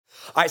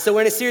All right, so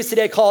we're in a series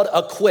today called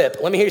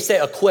Equip. Let me hear you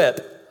say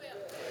Equip.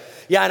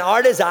 Yeah, and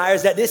our desire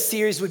is that this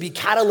series would be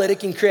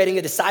catalytic in creating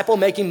a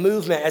disciple-making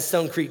movement at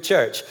Stone Creek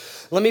Church.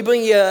 Let me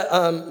bring you,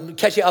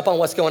 catch you up on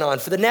what's going on.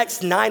 For the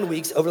next 9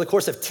 weeks, over the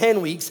course of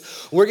 10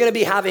 weeks, we're gonna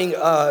be having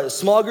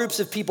small groups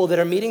of people that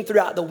are meeting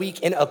throughout the week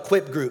in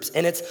Equip groups.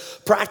 And it's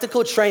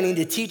practical training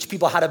to teach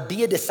people how to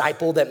be a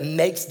disciple that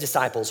makes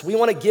disciples. We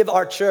wanna give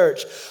our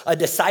church a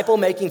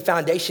disciple-making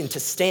foundation to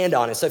stand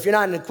on. And so if you're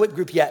not in an Equip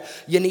group yet,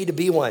 you need to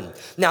be one.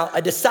 Now,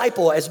 a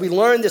disciple, as we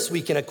learned this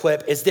week in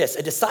Equip, is this.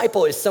 A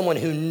disciple is someone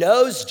who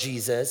knows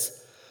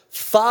Jesus,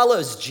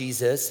 follows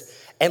Jesus,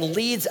 and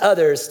leads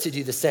others to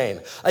do the same.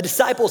 A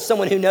disciple is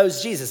someone who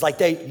knows Jesus, like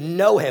they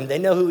know him, they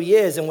know who he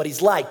is and what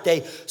he's like.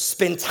 They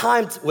spend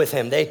time with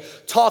him, they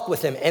talk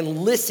with him and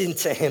listen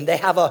to him. They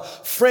have a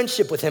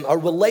friendship with him, a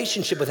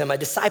relationship with him. A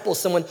disciple is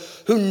someone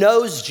who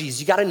knows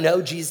Jesus. You gotta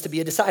know Jesus to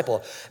be a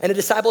disciple. And a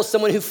disciple is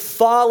someone who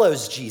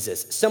follows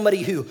Jesus,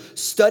 somebody who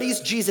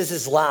studies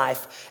Jesus'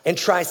 life and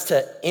tries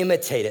to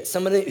imitate it.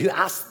 Somebody who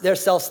asks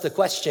themselves the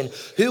question,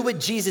 who would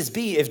Jesus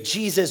be if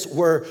Jesus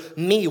were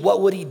me?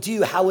 What would he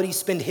do? How would he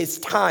spend his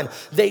time?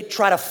 They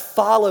try to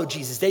follow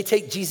Jesus. They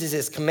take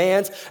Jesus'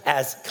 commands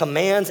as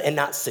commands and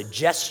not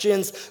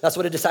suggestions. That's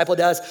what a disciple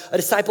does. A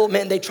disciple,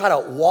 man, they try to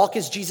walk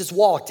as Jesus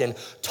walked and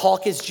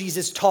talk as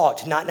Jesus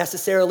talked, not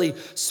necessarily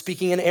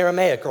speaking in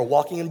Aramaic or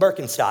walking in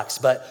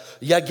Birkenstocks, but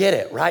you get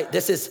it, right?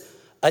 This is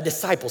a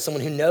disciple,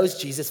 someone who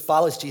knows Jesus,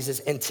 follows Jesus,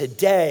 and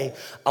today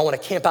I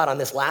want to camp out on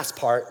this last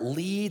part,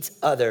 leads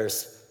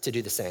others to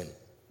do the same.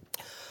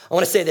 I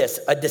want to say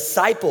this,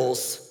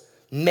 disciples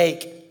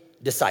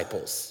make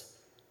disciples.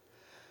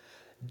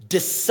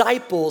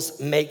 Disciples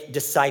make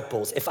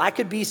disciples. If I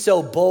could be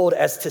so bold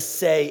as to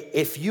say,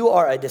 if you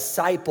are a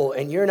disciple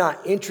and you're not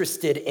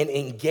interested in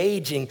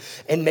engaging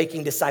and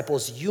making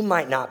disciples, you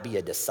might not be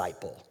a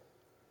disciple.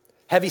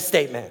 Heavy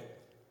statement.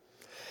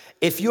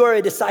 If you are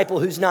a disciple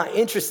who's not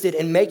interested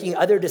in making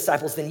other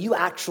disciples, then you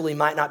actually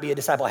might not be a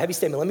disciple. Heavy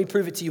statement. Let me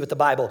prove it to you with the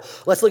Bible.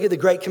 Let's look at the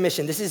Great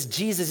Commission. This is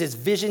Jesus'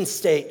 vision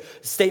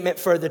statement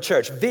for the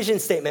church, vision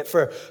statement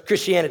for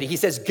Christianity. He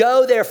says,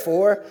 go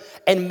therefore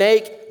and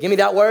make, give me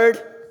that word,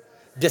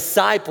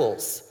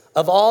 disciples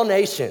of all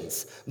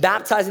nations,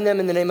 baptizing them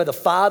in the name of the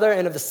Father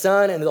and of the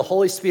Son and of the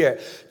Holy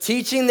Spirit,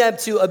 teaching them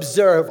to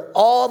observe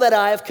all that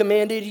I have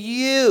commanded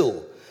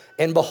you.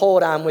 And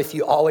behold, I'm with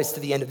you always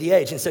to the end of the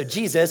age. And so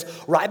Jesus,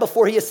 right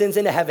before he ascends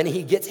into heaven,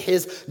 he gets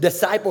his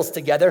disciples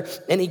together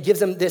and he gives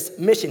them this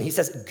mission. He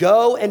says,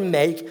 go and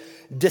make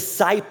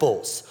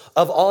disciples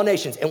of all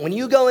nations. And when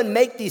you go and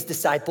make these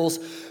disciples,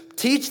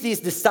 teach these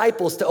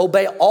disciples to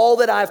obey all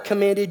that I've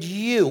commanded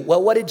you.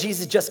 Well, what did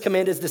Jesus just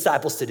command his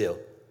disciples to do?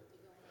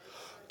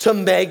 To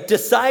make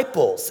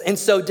disciples. And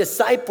so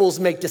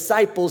disciples make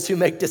disciples who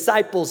make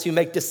disciples who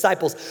make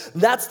disciples.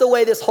 That's the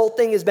way this whole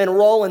thing has been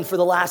rolling for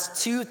the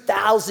last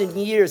 2,000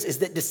 years, is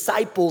that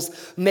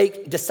disciples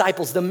make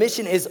disciples. The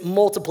mission is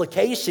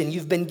multiplication.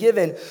 You've been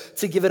given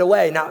to give it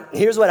away. Now,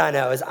 here's what I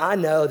know is I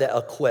know that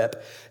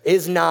Equip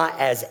is not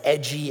as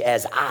edgy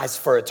as Eyes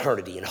for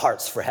Eternity and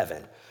Hearts for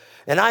Heaven.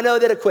 And I know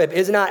that Equip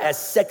is not as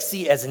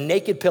sexy as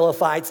naked pillow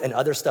fights and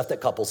other stuff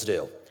that couples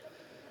do.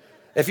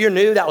 If you're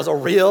new, that was a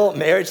real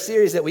marriage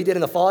series that we did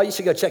in the fall. You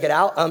should go check it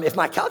out. If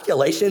my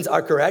calculations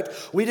are correct,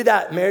 we did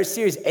that marriage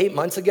series 8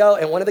 months ago,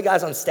 and one of the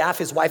guys on staff,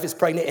 his wife is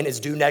pregnant and is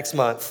due next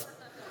month.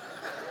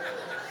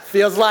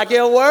 Feels like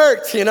it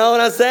worked, you know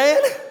what I'm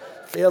saying?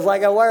 Feels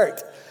like it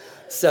worked.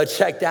 So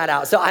check that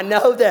out. So I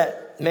know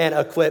that, man,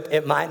 Equip,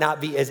 it might not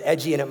be as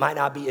edgy and it might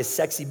not be as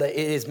sexy, but it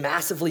is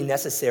massively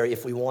necessary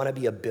if we want to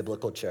be a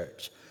biblical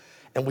church.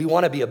 And we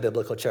want to be a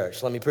biblical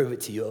church. Let me prove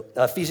it to you.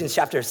 Ephesians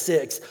chapter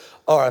 6,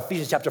 or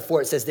Ephesians chapter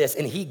 4, it says this,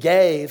 and he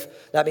gave,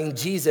 that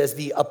means Jesus,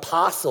 the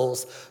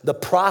apostles, the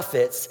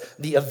prophets,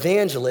 the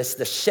evangelists,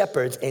 the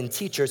shepherds, and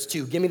teachers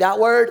to, give me that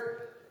word,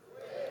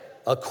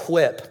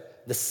 equip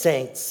the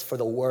saints for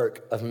the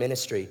work of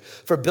ministry,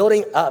 for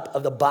building up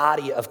of the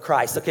body of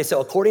Christ. Okay, so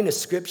according to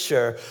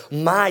scripture,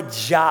 my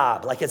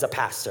job, like as a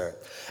pastor,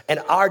 and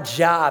our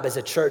job as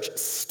a church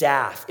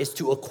staff is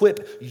to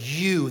equip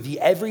you, the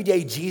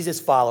everyday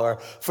Jesus follower,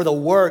 for the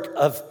work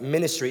of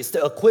ministry. It's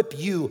to equip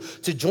you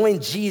to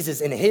join Jesus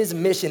in his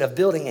mission of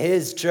building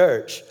his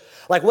church.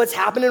 Like what's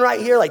happening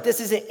right here, like this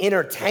isn't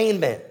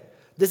entertainment.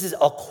 This is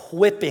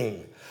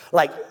equipping.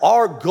 Like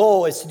our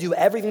goal is to do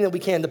everything that we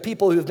can. The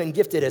people who have been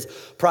gifted as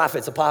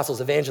prophets, apostles,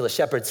 evangelists,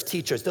 shepherds,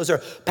 teachers, those are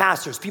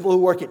pastors, people who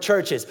work at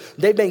churches.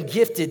 They've been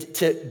gifted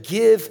to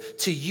give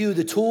to you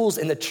the tools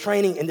and the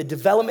training and the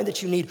development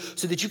that you need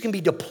so that you can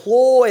be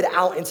deployed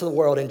out into the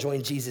world and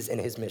join Jesus in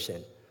his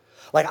mission.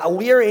 Like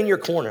we are in your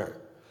corner.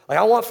 Like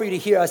I want for you to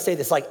hear us say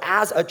this, like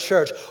as a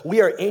church, we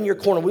are in your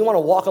corner. We want to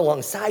walk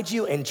alongside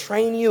you and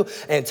train you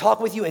and talk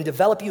with you and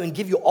develop you and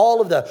give you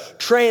all of the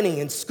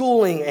training and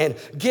schooling and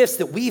gifts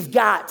that we've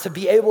got to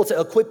be able to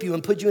equip you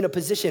and put you in a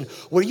position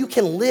where you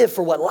can live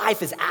for what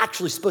life is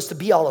actually supposed to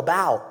be all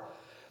about.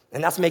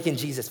 And that's making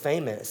Jesus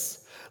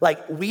famous.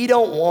 Like, we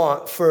don't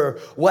want for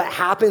what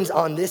happens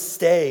on this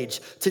stage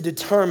to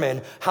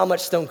determine how much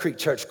Stone Creek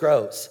Church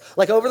grows.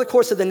 Like, over the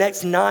course of the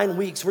next 9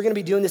 weeks, we're gonna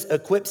be doing this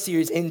Equip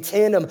series in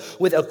tandem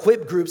with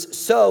Equip groups.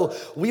 So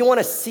we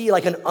wanna see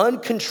like an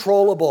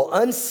uncontrollable,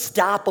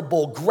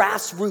 unstoppable,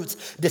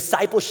 grassroots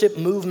discipleship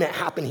movement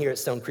happen here at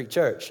Stone Creek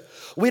Church.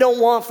 We don't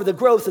want for the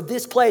growth of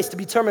this place to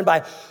be determined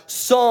by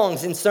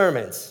songs and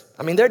sermons.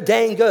 I mean, they're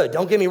dang good,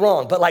 don't get me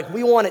wrong, but like,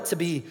 we want it to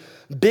be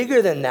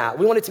bigger than that.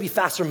 We want it to be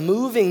faster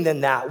moving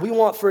than that. We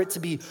want for it to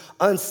be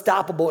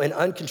unstoppable and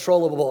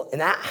uncontrollable.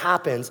 And that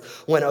happens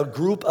when a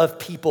group of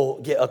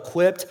people get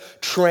equipped,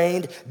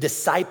 trained,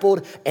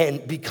 discipled,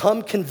 and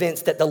become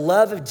convinced that the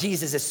love of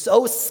Jesus is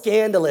so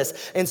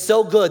scandalous and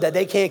so good that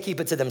they can't keep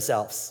it to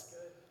themselves.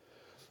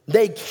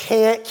 They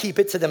can't keep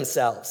it to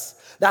themselves.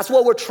 That's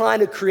what we're trying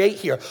to create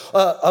here.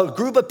 A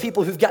group of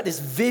people who've got this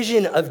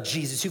vision of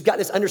Jesus, who've got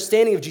this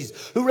understanding of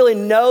Jesus, who really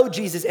know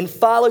Jesus and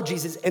follow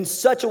Jesus in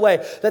such a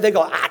way that they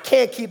go, I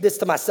can't keep this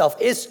to myself.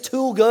 It's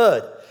too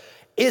good.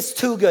 It's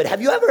too good.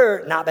 Have you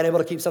ever not been able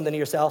to keep something to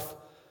yourself?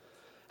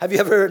 Have you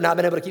ever not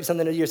been able to keep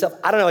something to yourself?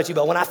 I don't know about you,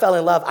 but when I fell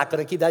in love, I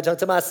couldn't keep that junk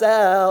to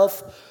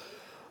myself.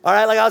 All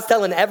right, like I was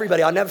telling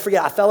everybody, I'll never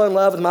forget, I fell in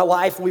love with my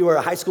wife. We were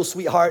high school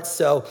sweethearts,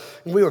 so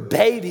we were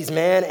babies,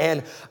 man.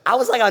 And I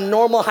was like a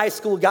normal high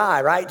school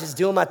guy, right? Just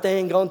doing my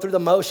thing, going through the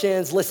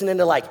motions, listening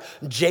to like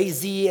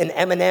Jay-Z and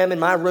Eminem in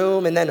my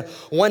room. And then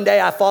one day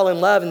I fall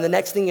in love, and the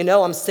next thing you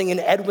know, I'm singing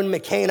Edwin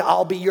McCain,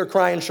 I'll Be Your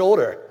Crying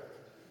Shoulder.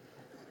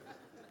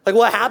 Like,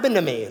 what happened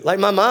to me? Like,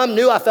 my mom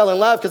knew I fell in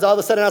love because all of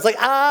a sudden I was like,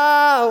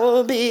 I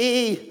will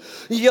be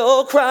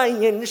your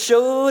crying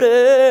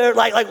shoulder.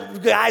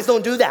 Like guys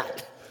don't do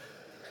that.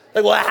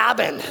 Like, what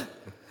happened?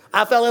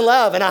 I fell in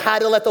love and I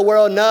had to let the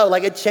world know.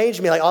 Like, it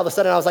changed me. Like, all of a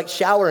sudden I was like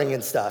showering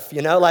and stuff,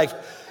 you know? Like,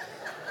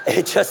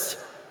 it just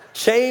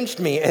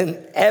changed me.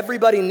 And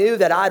everybody knew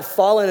that I'd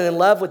fallen in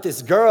love with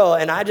this girl.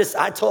 And I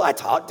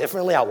talked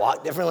differently. I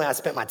walked differently. I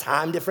spent my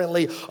time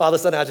differently. All of a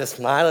sudden I was just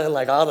smiling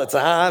like all the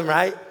time,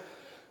 right?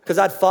 Because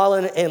I'd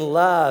fallen in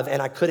love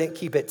and I couldn't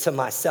keep it to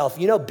myself.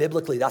 You know,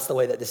 biblically, that's the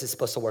way that this is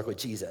supposed to work with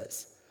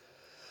Jesus.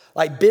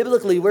 Like,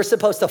 biblically, we're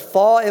supposed to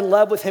fall in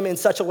love with him in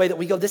such a way that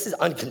we go, this is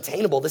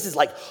uncontainable. This is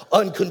like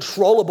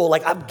uncontrollable.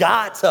 Like, I've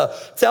got to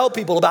tell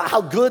people about how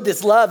good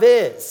this love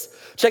is.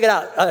 Check it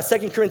out,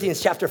 2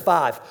 Corinthians chapter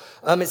 5.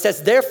 It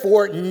says,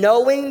 therefore,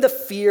 knowing the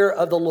fear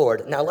of the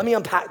Lord. Now, let me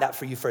unpack that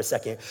for you for a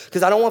second,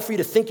 because I don't want for you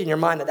to think in your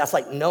mind that that's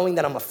like knowing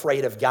that I'm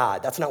afraid of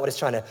God. That's not what it's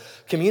trying to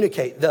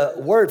communicate. The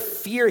word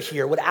fear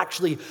here would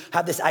actually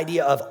have this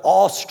idea of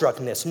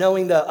awestruckness,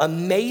 knowing the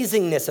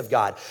amazingness of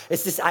God.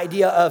 It's this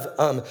idea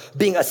of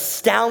being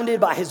astounded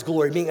by his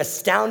glory, being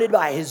astounded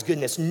by his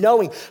goodness,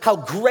 knowing how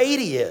great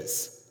he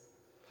is,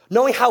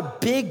 knowing how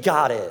big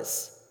God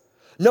is.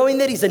 Knowing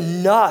that he's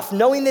enough,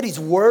 knowing that he's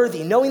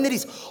worthy, knowing that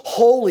he's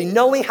holy,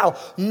 knowing how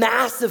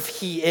massive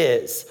he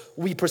is,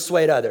 we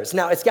persuade others.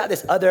 Now, it's got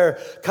this other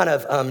kind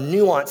of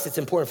nuance that's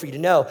important for you to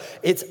know.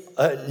 It's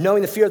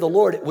knowing the fear of the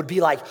Lord would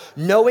be like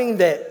knowing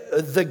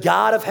that the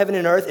God of heaven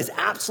and earth is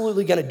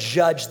absolutely gonna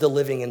judge the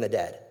living and the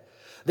dead.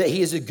 That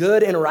he is a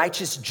good and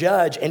righteous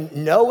judge, and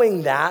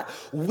knowing that,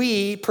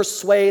 we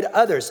persuade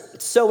others.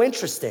 It's so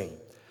interesting.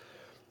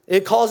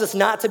 It calls us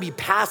not to be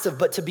passive,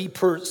 but to be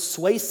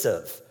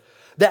persuasive.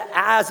 That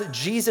as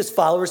Jesus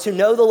followers who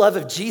know the love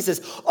of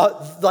Jesus,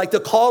 like the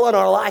call on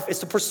our life is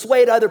to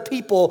persuade other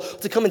people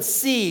to come and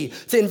see,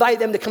 to invite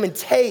them to come and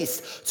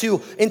taste,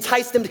 to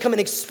entice them to come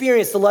and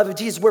experience the love of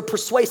Jesus. We're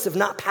persuasive,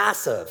 not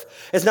passive.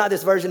 It's not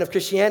this version of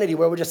Christianity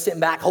where we're just sitting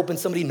back hoping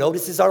somebody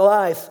notices our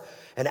life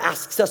and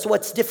asks us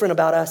what's different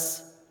about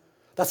us.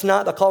 That's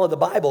not the call of the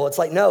Bible. It's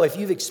like, no, if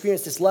you've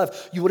experienced this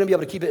love, you wouldn't be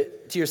able to keep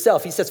it to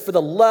yourself. He says, for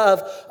the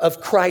love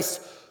of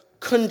Christ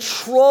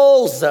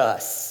controls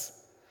us.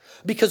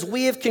 Because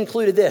we have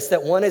concluded this,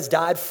 that one has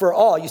died for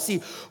all. You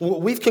see,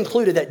 we've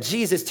concluded that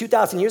Jesus,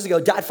 2,000 years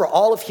ago, died for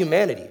all of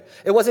humanity.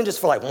 It wasn't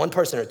just for like one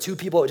person or two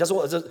people. It just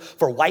wasn't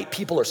for white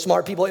people or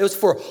smart people. It was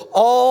for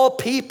all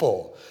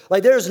people.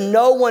 Like, there's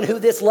no one who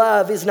this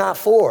love is not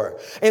for.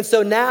 And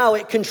so now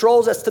it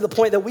controls us to the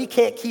point that we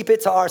can't keep it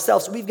to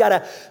ourselves. We've got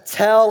to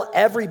tell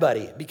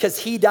everybody, because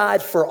he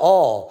died for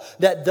all,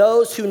 that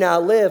those who now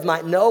live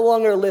might no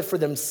longer live for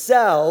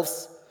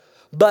themselves,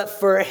 but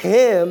for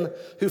him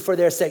who for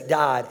their sake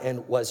died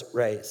and was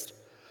raised.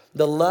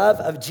 The love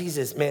of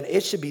Jesus, man,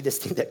 it should be this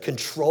thing that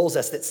controls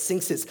us, that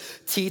sinks its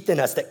teeth in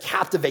us, that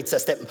captivates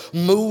us, that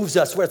moves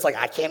us, where it's like,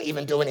 I can't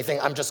even do anything.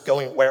 I'm just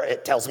going where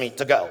it tells me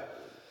to go.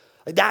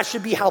 Like, that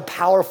should be how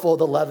powerful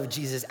the love of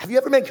Jesus. Have you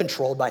ever been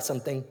controlled by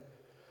something?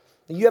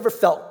 You ever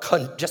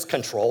felt just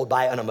controlled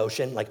by an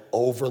emotion, like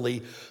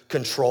overly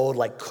controlled,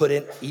 like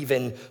couldn't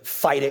even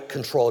fight it,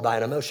 controlled by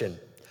an emotion?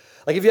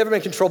 Like, have you ever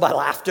been controlled by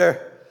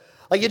laughter?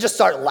 Like, you just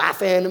start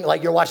laughing,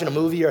 like you're watching a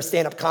movie or a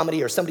stand-up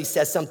comedy, or somebody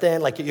says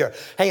something, like you're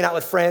hanging out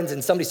with friends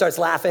and somebody starts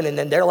laughing, and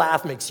then their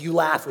laugh makes you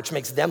laugh, which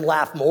makes them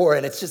laugh more,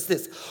 and it's just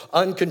this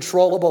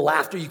uncontrollable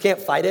laughter. You can't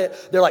fight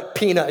it. They're like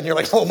Peanut, and you're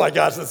like, oh my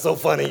gosh, that's so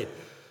funny.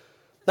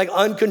 Like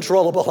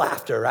uncontrollable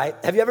laughter, right?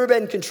 Have you ever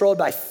been controlled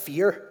by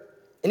fear?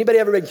 Anybody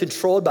ever been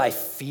controlled by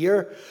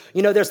fear?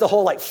 You know, there's the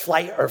whole like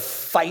flight or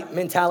fight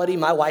mentality.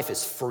 My wife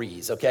is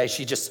freeze, okay?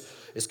 She just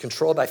is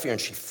controlled by fear and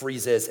she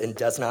freezes and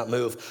does not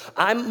move.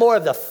 I'm more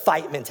of the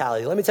fight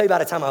mentality. Let me tell you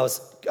about a time I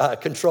was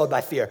controlled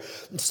by fear.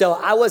 So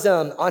I was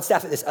on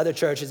staff at this other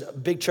church, it's a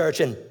big church,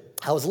 and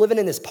I was living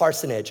in this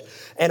parsonage,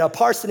 and a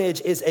parsonage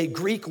is a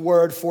Greek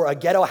word for a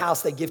ghetto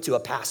house they give to a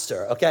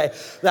pastor, okay?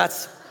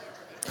 That's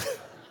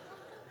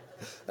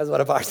what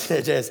a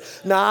parsonage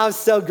is. No, I'm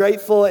so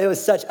grateful. It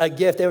was such a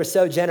gift. They were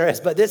so generous.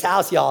 But this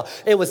house, y'all,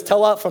 it was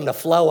toe up from the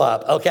flow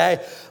up,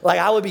 okay? Like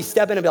I would be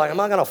stepping and be like, am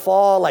I gonna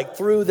fall like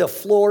through the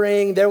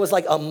flooring? There was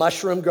like a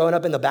mushroom growing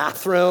up in the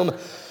bathroom.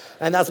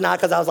 And that's not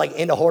because I was like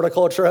into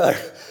horticulture.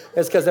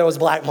 It's because there was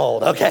black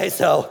mold, okay?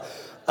 So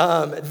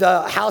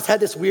the house had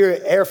this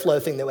weird airflow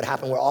thing that would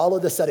happen where all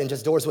of a sudden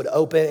just doors would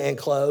open and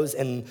close,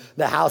 and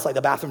the house, like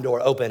the bathroom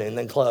door open and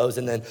then close,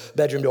 and then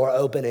bedroom door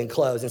open and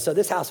close. And so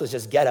this house was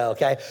just ghetto,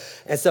 okay?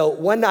 And so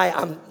one night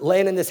I'm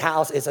laying in this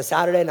house. It's a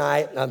Saturday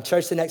night.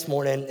 Church the next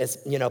morning. It's,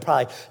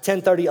 probably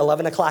 10:30,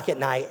 11 o'clock at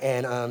night,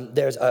 and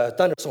there's a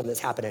thunderstorm that's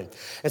happening.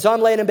 And so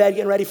I'm laying in bed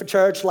getting ready for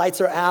church.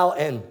 Lights are out,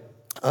 and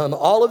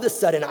all of a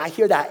sudden, I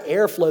hear that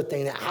airflow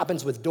thing that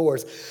happens with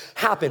doors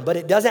happen, but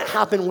it doesn't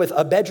happen with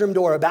a bedroom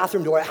door or a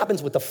bathroom door. It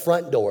happens with the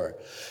front door.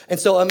 And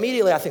so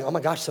immediately I think, oh my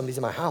gosh, somebody's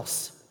in my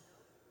house.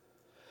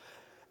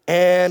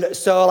 And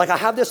so like I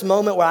have this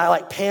moment where I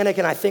like panic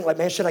and I think like,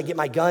 man, should I get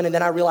my gun? And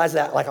then I realize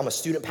that like I'm a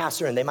student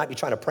pastor and they might be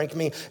trying to prank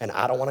me and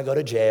I don't want to go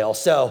to jail.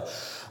 So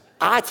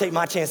I take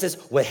my chances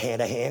with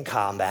hand-to-hand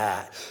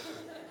combat.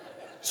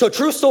 So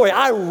true story,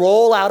 I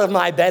roll out of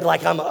my bed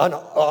like I'm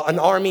an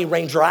army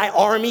ranger. I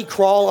army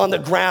crawl on the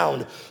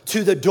ground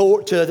to the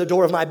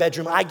door of my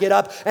bedroom. I get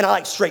up and I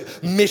like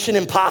straight Mission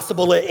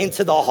Impossible it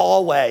into the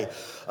hallway.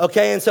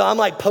 Okay, and so I'm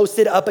like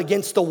posted up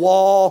against the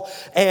wall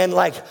and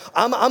like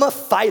I'm a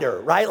fighter,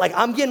 right? Like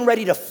I'm getting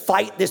ready to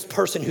fight this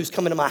person who's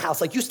coming to my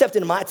house. Like you stepped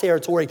into my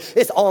territory,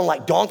 it's on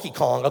like Donkey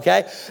Kong,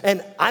 okay?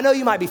 And I know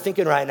you might be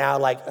thinking right now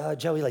like,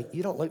 Joey, like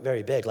you don't look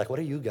very big. Like what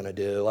are you gonna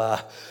do?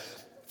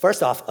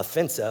 First off,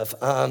 offensive.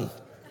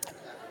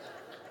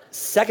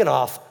 Second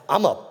off,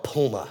 I'm a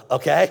puma,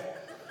 okay?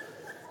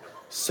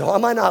 So I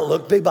might not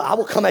look big, but I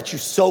will come at you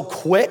so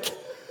quick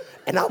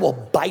and I will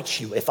bite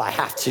you if I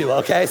have to,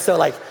 okay? So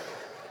like,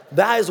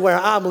 that is where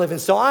I'm living.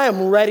 So I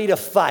am ready to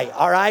fight,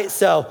 all right?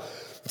 So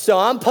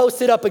I'm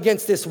posted up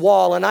against this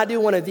wall and I do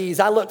one of these.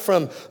 I look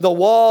from the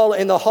wall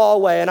in the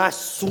hallway and I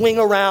swing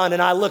around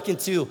and I look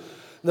into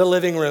the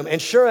living room.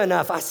 And sure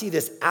enough, I see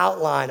this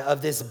outline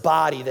of this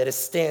body that is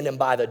standing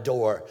by the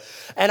door.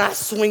 And I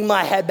swing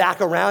my head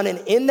back around. And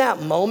in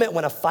that moment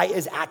when a fight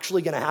is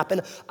actually gonna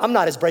happen, I'm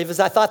not as brave as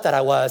I thought that I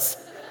was.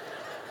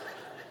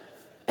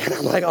 And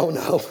I'm like, oh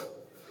no,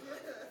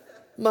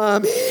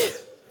 mommy.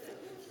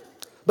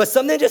 But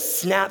something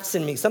just snaps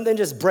in me, something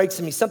just breaks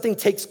in me, something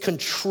takes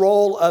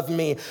control of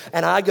me,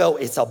 and I go,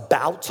 it's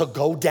about to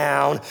go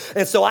down.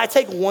 And so I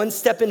take one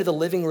step into the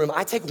living room,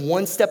 I take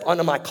one step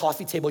onto my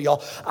coffee table,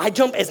 y'all. I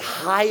jump as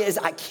high as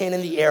I can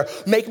in the air,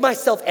 make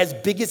myself as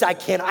big as I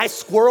can. I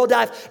squirrel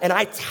dive, and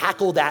I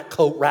tackle that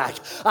coat rack.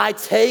 I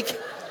take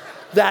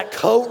that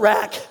coat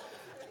rack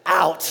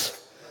out,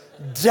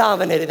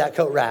 dominated that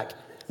coat rack.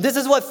 This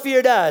is what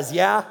fear does,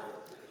 yeah?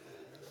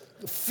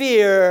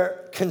 Fear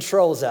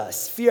controls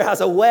us. Fear has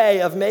a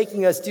way of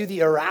making us do the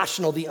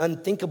irrational, the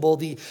unthinkable,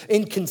 the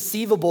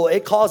inconceivable.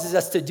 It causes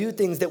us to do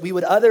things that we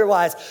would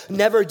otherwise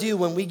never do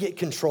when we get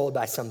controlled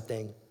by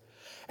something.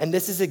 And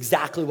this is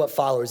exactly what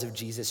followers of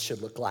Jesus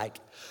should look like.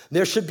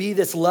 There should be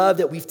this love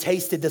that we've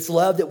tasted, this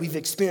love that we've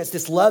experienced,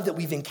 this love that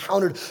we've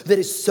encountered that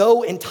is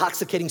so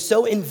intoxicating,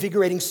 so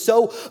invigorating,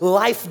 so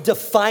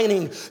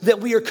life-defining that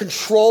we are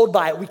controlled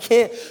by it. We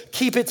can't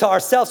keep it to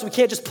ourselves. We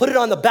can't just put it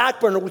on the back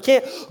burner. We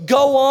can't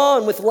go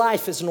on with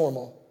life as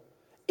normal.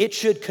 It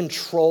should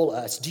control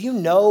us. Do you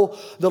know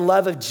the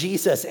love of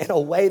Jesus in a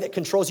way that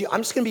controls you?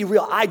 I'm just gonna be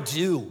real, I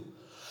do.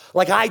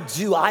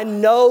 I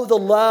know the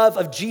love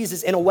of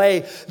Jesus in a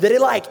way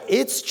that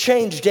it's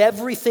changed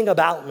everything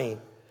about me.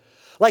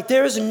 Like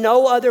there is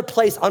no other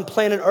place on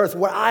planet Earth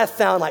where I have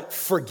found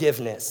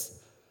forgiveness.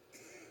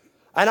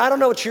 And I don't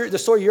know what the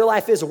story of your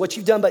life is or what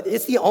you've done, but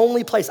it's the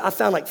only place I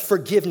found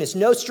forgiveness.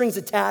 No strings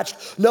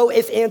attached, no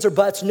ifs, ands, or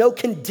buts, no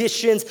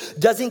conditions,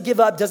 doesn't give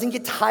up, doesn't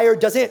get tired,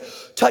 doesn't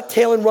tuck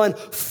tail and run.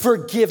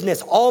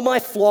 Forgiveness. All my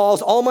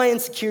flaws, all my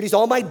insecurities,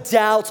 all my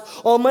doubts,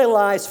 all my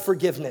lies,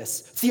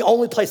 forgiveness. It's the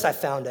only place I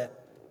found it.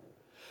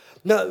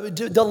 No,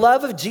 the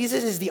love of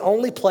Jesus is the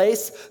only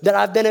place that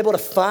I've been able to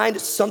find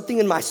something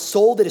in my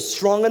soul that is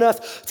strong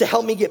enough to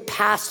help me get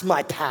past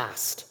my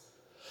past.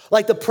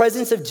 Like the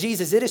presence of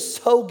Jesus, it is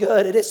so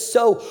good, it is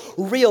so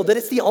real that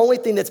it's the only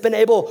thing that's been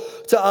able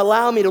to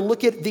allow me to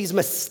look at these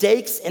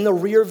mistakes in the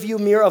rearview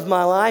mirror of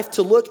my life,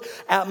 to look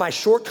at my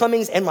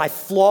shortcomings and my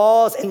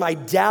flaws and my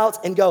doubts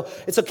and go,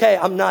 it's okay,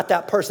 I'm not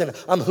that person,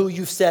 I'm who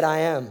you've said I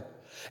am.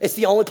 It's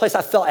the only place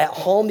I felt at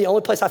home, the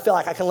only place I feel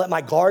like I can let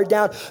my guard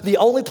down, the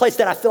only place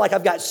that I feel like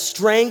I've got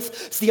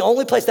strength. It's the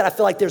only place that I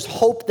feel like there's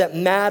hope that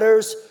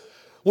matters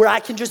where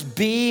I can just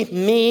be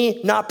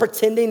me, not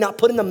pretending, not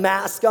putting the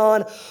mask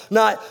on,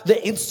 not the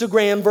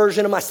Instagram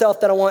version of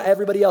myself that I want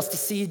everybody else to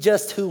see,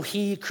 just who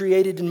he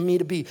created me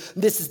to be.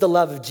 This is the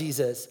love of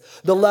Jesus.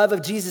 The love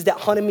of Jesus that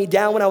hunted me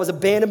down when I was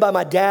abandoned by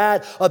my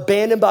dad,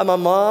 abandoned by my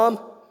mom.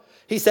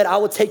 He said, I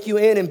will take you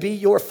in and be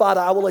your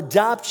father. I will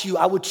adopt you.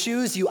 I will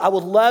choose you. I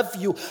will love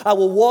you. I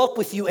will walk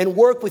with you and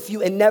work with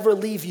you and never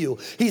leave you.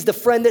 He's the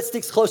friend that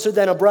sticks closer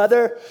than a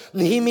brother.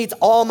 And he meets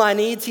all my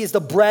needs. He is the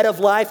bread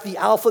of life, the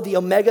Alpha, the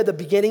Omega, the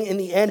beginning and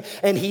the end.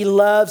 And he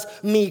loves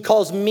me,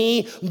 calls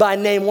me by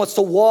name, wants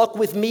to walk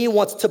with me,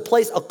 wants to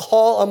place a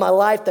call on my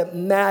life that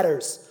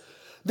matters.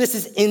 This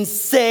is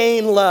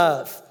insane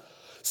love,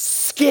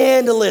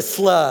 scandalous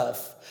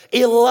love.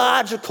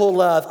 Illogical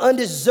love,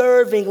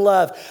 undeserving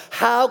love.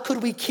 How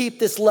could we keep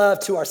this love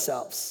to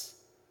ourselves?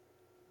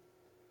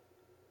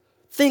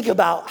 Think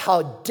about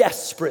how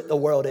desperate the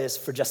world is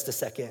for just a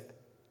second.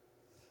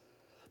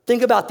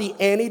 Think about the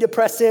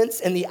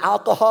antidepressants and the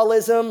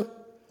alcoholism.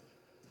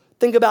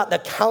 Think about the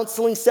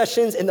counseling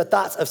sessions and the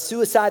thoughts of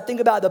suicide. Think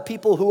about the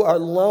people who are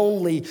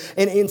lonely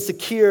and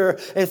insecure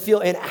and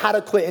feel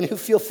inadequate and who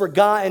feel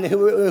forgotten,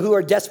 who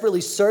are desperately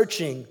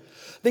searching.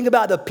 Think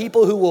about the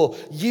people who will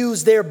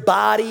use their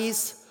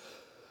bodies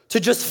to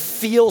just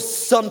feel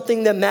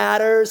something that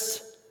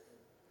matters.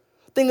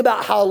 Think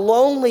about how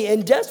lonely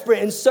and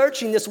desperate and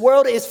searching this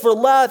world is for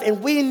love.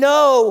 And we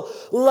know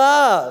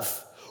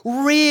love,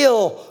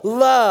 real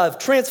love,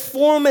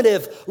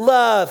 transformative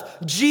love.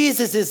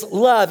 Jesus is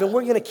love, and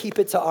we're going to keep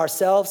it to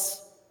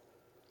ourselves.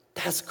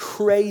 That's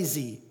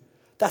crazy.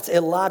 That's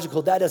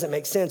illogical. That doesn't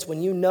make sense.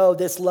 When you know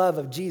this love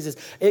of Jesus,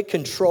 it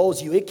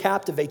controls you, it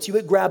captivates you,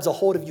 it grabs a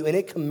hold of you, and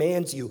it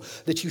commands you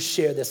that you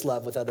share this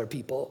love with other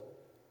people.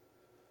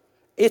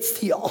 It's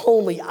the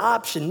only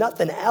option.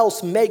 Nothing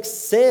else makes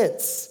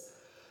sense.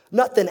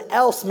 Nothing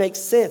else makes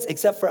sense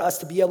except for us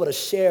to be able to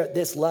share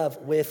this love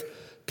with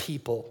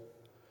people.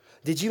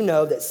 Did you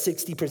know that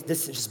 60%,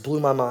 this just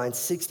blew my mind,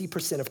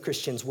 60% of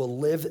Christians will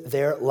live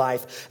their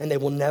life and they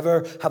will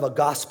never have a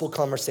gospel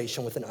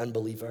conversation with an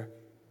unbeliever?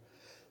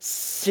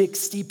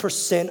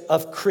 60%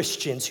 of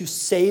Christians who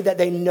say that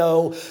they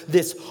know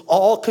this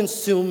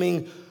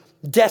all-consuming,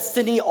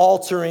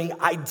 destiny-altering,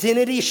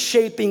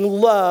 identity-shaping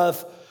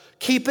love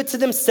keep it to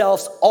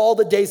themselves all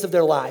the days of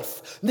their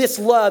life. This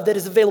love that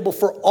is available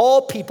for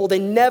all people, they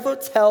never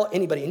tell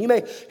anybody. And you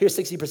may hear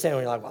 60% and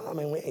you're like, well, I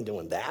mean, we ain't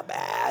doing that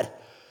bad.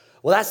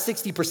 Well, that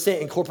 60%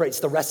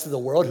 incorporates the rest of the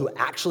world who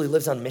actually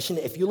lives on mission.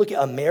 If you look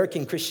at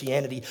American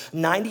Christianity,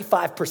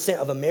 95%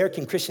 of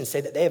American Christians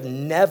say that they have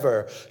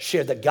never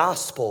shared the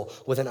gospel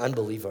with an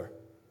unbeliever.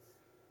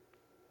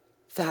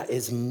 That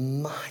is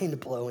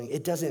mind-blowing.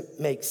 It doesn't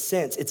make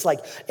sense. It's like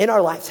in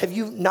our lives, have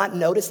you not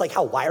noticed like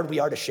how wired we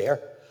are to share?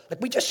 Like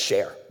we just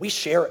share. We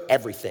share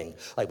everything.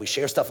 Like we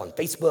share stuff on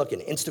Facebook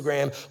and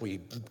Instagram. We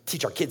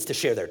teach our kids to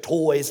share their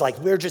toys. Like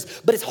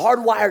but it's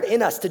hardwired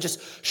in us to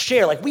just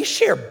share. Like we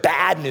share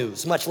bad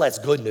news, much less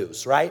good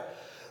news, right?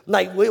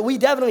 Like we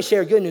definitely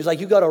share good news. Like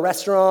you go to a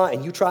restaurant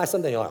and you try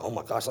something, you're like, oh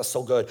my gosh, that's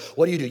so good.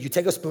 What do? You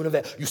take a spoon of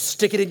it, you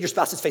stick it in your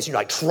spouse's face and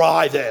you're like,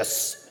 try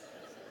this.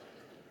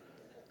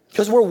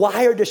 Because we're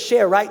wired to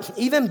share, right?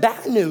 Even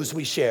bad news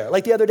we share.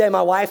 Like the other day,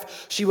 my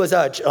wife, she was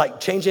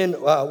changing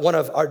one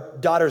of our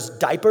daughter's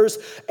diapers,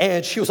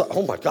 and she was like,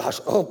 oh my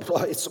gosh, oh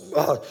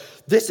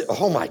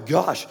my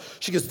gosh.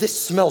 She goes, this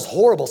smells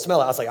horrible,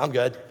 smell it. I was like, I'm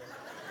good.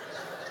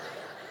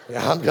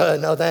 Yeah, I'm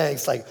good, no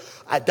thanks. Like,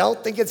 I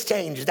don't think it's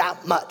changed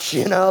that much,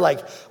 Like,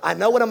 I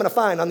know what I'm gonna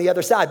find on the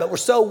other side, but we're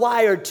so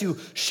wired to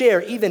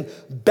share even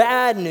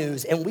bad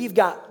news, and we've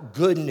got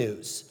good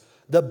news.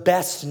 The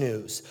best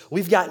news.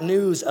 We've got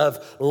news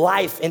of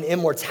life and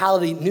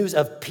immortality, news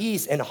of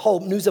peace and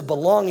hope, news of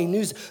belonging,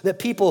 news that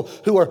people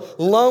who are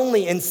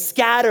lonely and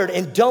scattered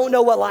and don't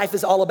know what life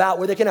is all about,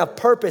 where they can have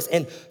purpose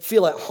and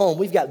feel at home.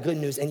 We've got good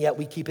news, and yet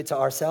we keep it to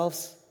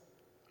ourselves.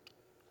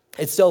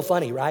 It's so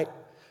funny, right?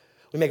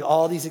 We make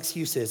all these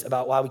excuses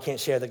about why we can't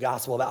share the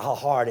gospel, about how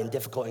hard and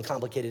difficult and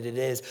complicated it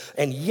is.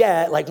 And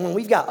yet, like when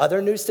we've got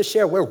other news to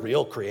share, we're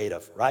real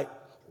creative, right?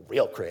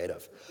 Real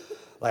creative.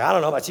 Like, I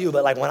don't know about you,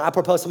 but like when I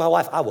proposed to my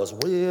wife, I was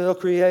real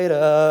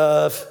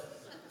creative,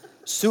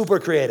 super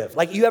creative.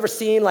 Like you ever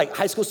seen like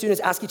high school students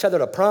ask each other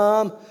to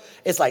prom?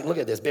 It's like, look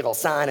at this big old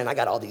sign and I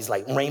got all these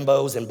like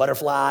rainbows and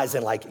butterflies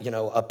and like,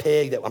 a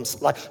pig that I'm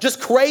like,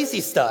 just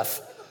crazy stuff,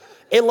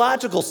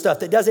 illogical stuff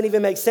that doesn't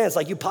even make sense.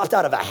 Like you popped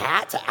out of a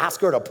hat to ask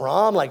her to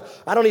prom. Like,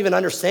 I don't even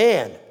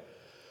understand.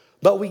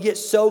 But we get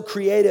so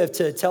creative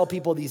to tell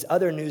people these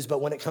other news, but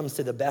when it comes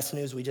to the best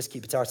news, we just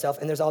keep it to ourselves.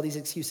 And there's all these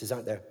excuses,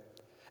 aren't there?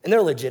 And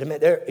they're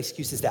legitimate. They're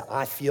excuses that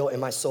I feel in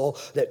my soul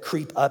that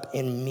creep up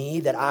in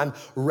me that I'm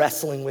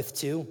wrestling with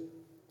too.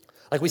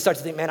 Like we start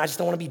to think, man, I just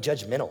don't want to be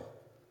judgmental.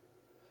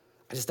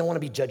 I just don't want to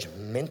be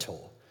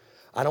judgmental.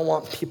 I don't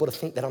want people to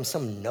think that I'm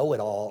some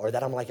know-it-all or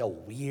that I'm like a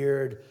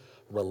weird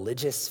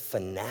religious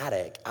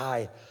fanatic.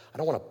 I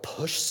don't want to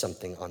push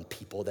something on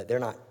people that they're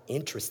not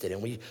interested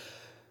in. We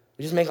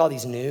We just make all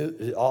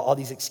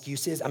these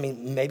excuses. I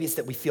mean, maybe it's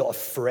that we feel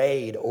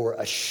afraid or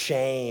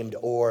ashamed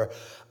or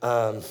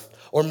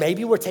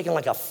maybe we're taking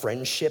like a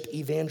friendship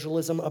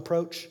evangelism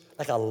approach,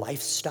 like a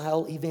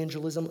lifestyle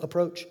evangelism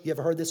approach. You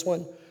ever heard this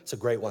one? It's a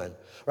great one,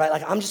 right?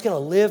 Like I'm just gonna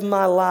live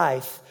my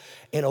life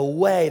in a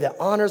way that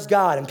honors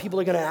God and people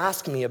are gonna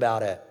ask me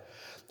about it.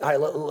 All right,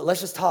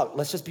 let's just talk.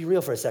 Let's just be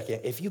real for a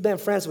second. If you've been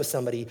friends with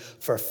somebody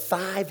for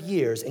 5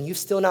 years and you've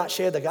still not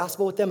shared the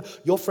gospel with them,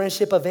 your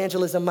friendship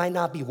evangelism might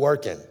not be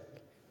working.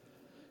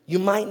 You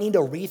might need to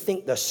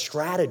rethink the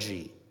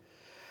strategy,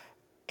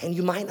 and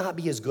you might not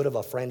be as good of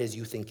a friend as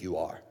you think you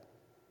are.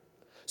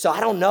 So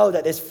I don't know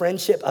that this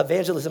friendship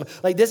evangelism,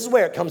 like this is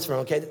where it comes from,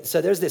 okay? So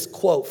there's this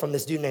quote from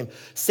this dude named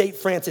St.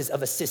 Francis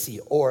of Assisi,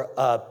 or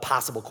a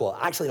possible quote.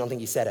 I actually don't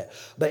think he said it,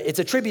 but it's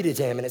attributed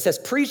to him, and it says,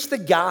 preach the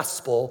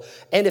gospel,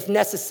 and if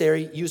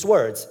necessary, use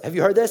words. Have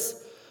you heard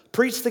this?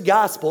 Preach the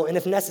gospel, and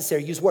if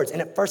necessary, use words.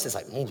 And at first it's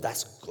like, ooh,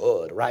 that's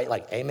good, right?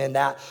 Like, amen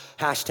that,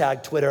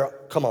 hashtag Twitter,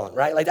 come on,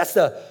 right? Like that's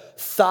the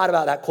thought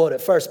about that quote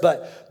at first,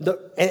 but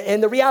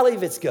the reality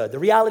of it's good. The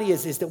reality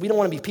is that we don't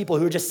want to be people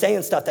who are just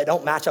saying stuff that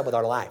don't match up with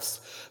our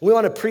lives. We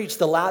want to preach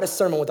the loudest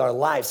sermon with our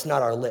lives,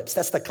 not our lips.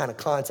 That's the kind of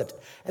concept,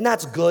 and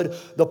that's good.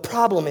 The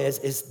problem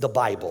is the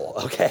Bible,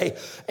 okay?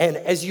 And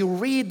as you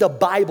read the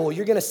Bible,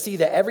 you're going to see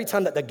that every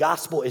time that the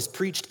gospel is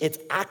preached, it's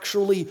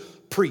actually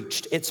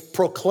preached, it's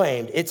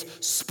proclaimed, it's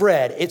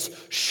spread, it's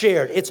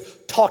shared, it's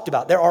talked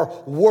about. There are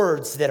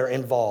words that are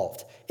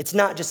involved. It's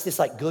not just this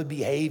like good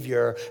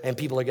behavior and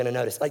people are gonna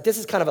notice. Like this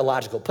is kind of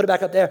illogical. Put it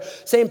back up there.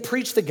 Saying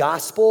preach the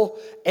gospel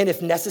and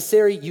if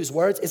necessary, use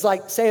words is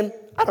like saying,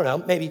 I don't know,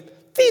 maybe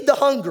feed the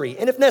hungry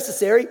and if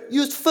necessary,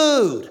 use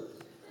food.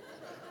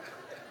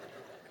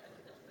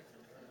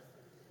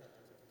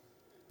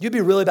 You'd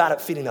be really bad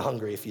at feeding the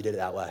hungry if you did it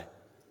that way.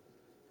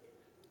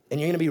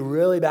 And you're gonna be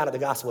really bad at the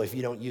gospel if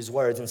you don't use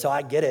words. And so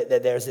I get it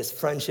that there's this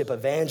friendship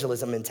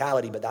evangelism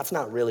mentality, but that's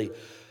not really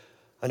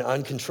an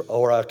uncontrolled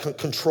or a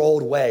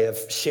controlled way of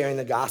sharing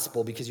the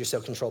gospel because you're so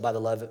controlled by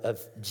the love of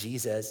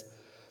Jesus.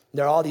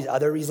 There are all these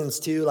other reasons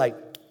too, like,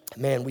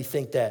 man, we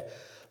think that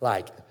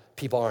like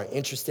people aren't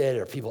interested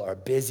or people are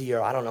busy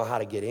or I don't know how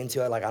to get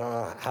into it, like I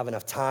don't have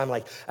enough time.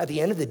 Like at the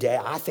end of the day,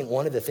 I think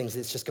one of the things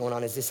that's just going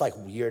on is this like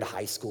weird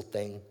high school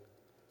thing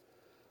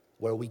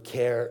where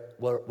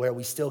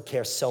we still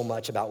care so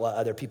much about what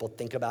other people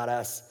think about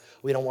us.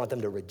 We don't want them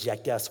to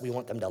reject us. We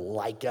want them to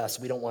like us.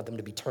 We don't want them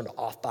to be turned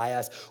off by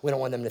us. We don't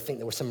want them to think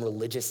that we're some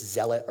religious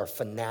zealot or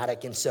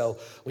fanatic. And so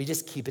we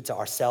just keep it to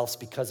ourselves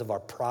because of our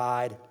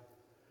pride.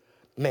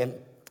 Man,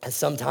 and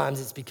sometimes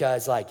it's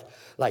because like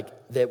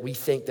that we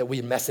think that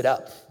we mess it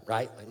up,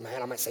 right? Like,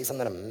 man, I might say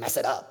something to mess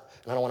it up,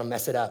 and I don't want to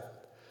mess it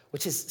up,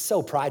 which is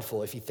so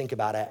prideful if you think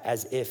about it,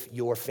 as if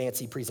your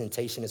fancy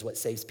presentation is what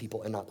saves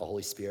people and not the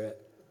Holy Spirit.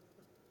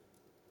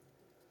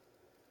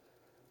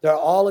 There are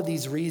all of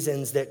these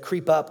reasons that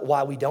creep up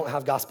why we don't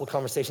have gospel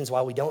conversations,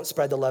 why we don't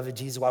spread the love of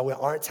Jesus, why we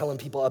aren't telling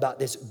people about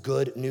this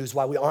good news,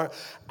 why we aren't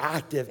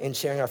active in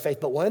sharing our faith.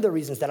 But one of the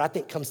reasons that I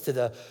think comes to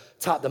the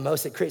top the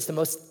most, it creates the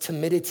most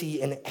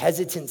timidity and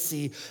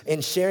hesitancy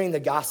in sharing the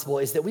gospel,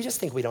 is that we just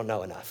think we don't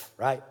know enough,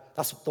 right?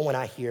 That's the one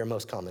I hear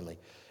most commonly.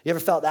 You ever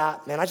felt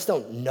that? Man, I just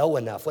don't know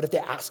enough. What if they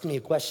ask me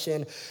a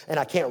question and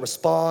I can't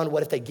respond?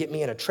 What if they get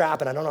me in a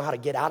trap and I don't know how to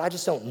get out? I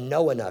just don't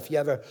know enough. You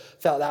ever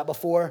felt that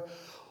before?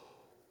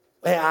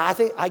 And I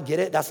think I get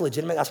it. That's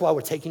legitimate. That's why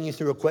we're taking you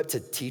through Equip, to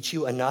teach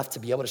you enough to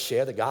be able to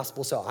share the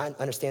gospel. So I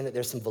understand that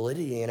there's some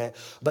validity in it.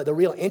 But the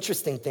real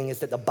interesting thing is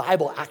that the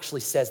Bible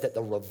actually says that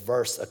the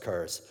reverse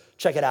occurs.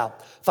 Check it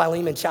out.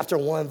 Philemon chapter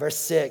 1, verse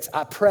 6.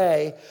 I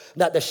pray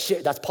that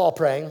that's Paul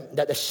praying,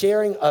 that the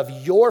sharing of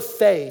your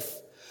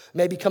faith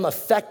may become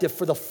effective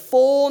for the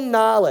full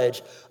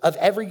knowledge of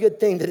every good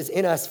thing that is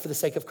in us for the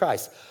sake of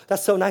Christ.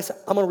 That's so nice.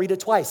 I'm going to read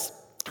it twice.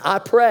 I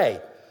pray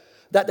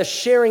that the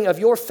sharing of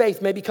your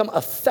faith may become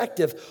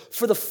effective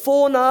for the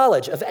full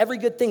knowledge of every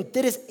good thing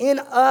that is in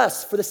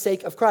us for the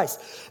sake of Christ.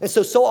 And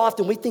so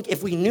often we think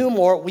if we knew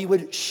more, we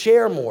would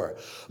share more.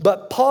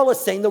 But Paul is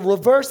saying the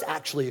reverse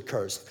actually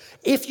occurs.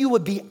 If you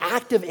would be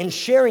active in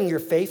sharing your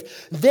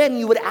faith, then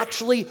you would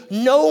actually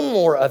know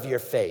more of your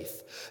faith.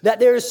 That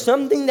there is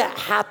something that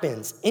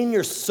happens in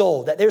your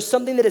soul, that there's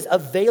something that is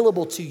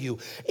available to you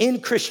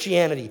in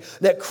Christianity,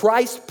 that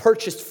Christ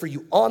purchased for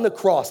you on the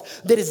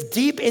cross, that is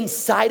deep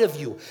inside of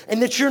you,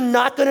 and that you're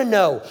not gonna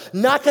know,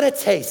 not gonna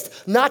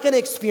taste, not gonna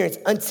experience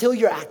until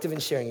you're active in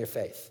sharing your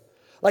faith.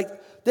 Like,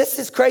 this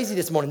is crazy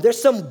this morning.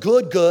 There's some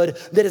good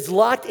that is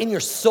locked in your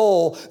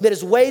soul, that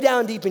is way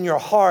down deep in your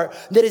heart,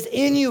 that is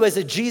in you as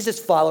a Jesus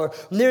follower.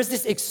 And there's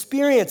this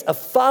experience of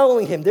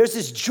following him. There's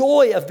this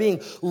joy of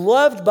being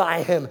loved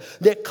by him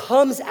that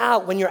comes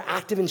out when you're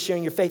active in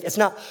sharing your faith. It's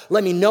not,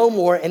 let me know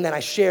more and then I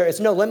share. It's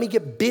no, let me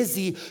get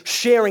busy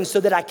sharing so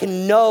that I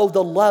can know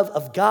the love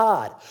of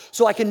God,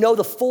 so I can know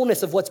the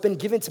fullness of what's been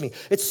given to me.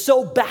 It's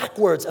so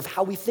backwards of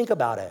how we think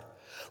about it.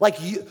 Like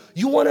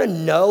you wanna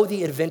know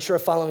the adventure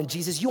of following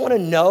Jesus? You wanna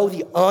know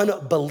the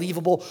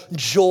unbelievable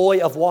joy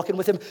of walking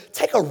with him?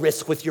 Take a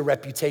risk with your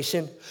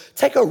reputation.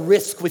 Take a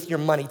risk with your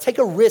money. Take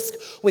a risk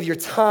with your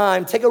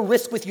time. Take a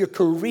risk with your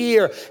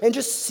career and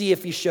just see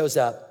if he shows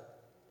up.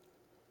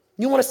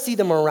 You wanna see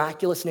the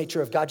miraculous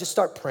nature of God? Just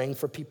start praying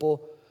for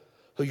people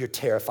who you're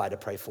terrified to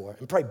pray for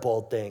and pray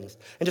bold things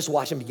and just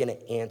watch him begin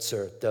to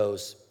answer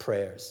those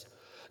prayers.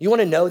 You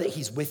wanna know that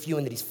he's with you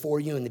and that he's for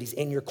you and that he's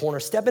in your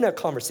corner? Step into a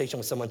conversation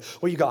with someone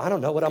where you go, I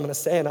don't know what I'm gonna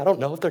say and I don't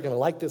know if they're gonna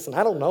like this and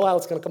I don't know how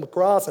it's gonna come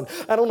across and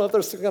I don't know if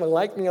they're gonna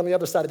like me on the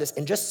other side of this,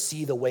 and just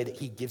see the way that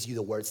he gives you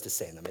the words to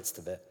say in the midst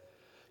of it.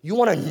 You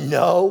wanna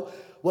know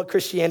what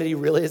Christianity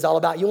really is all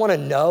about? You wanna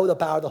know the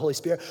power of the Holy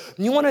Spirit?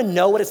 You wanna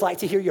know what it's like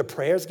to hear your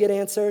prayers get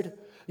answered?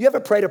 You ever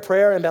prayed a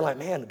prayer and been like,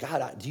 man,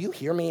 God, do you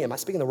hear me? Am I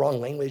speaking the wrong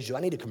language? Do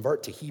I need to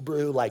convert to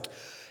Hebrew? Like,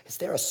 is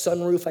there a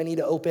sunroof I need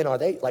to open?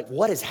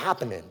 What is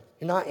happening?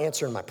 You're not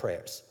answering my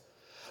prayers.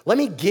 Let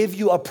me give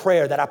you a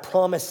prayer that I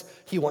promise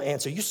he will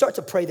answer. You start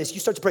to pray this.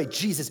 You start to pray,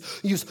 Jesus,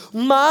 use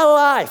my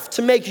life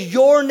to make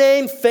your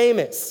name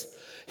famous.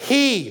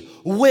 He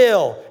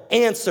will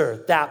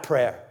answer that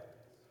prayer.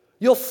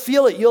 You'll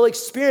feel it, you'll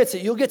experience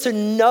it, you'll get to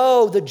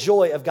know the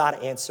joy of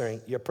God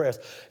answering your prayers.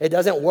 It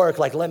doesn't work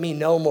like, let me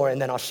know more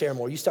and then I'll share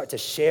more. You start to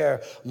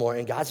share more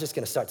and God's just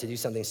gonna start to do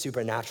something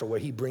supernatural where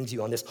he brings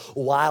you on this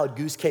wild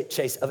goose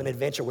chase of an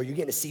adventure where you're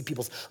getting to see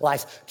people's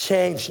lives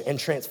changed and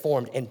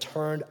transformed and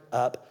turned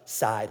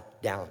upside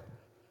down.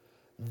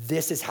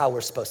 This is how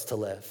we're supposed to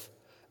live.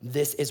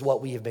 This is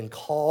what we have been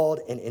called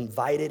and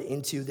invited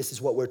into. This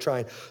is what we're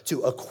trying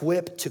to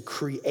equip, to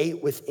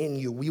create within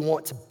you. We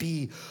want to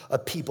be a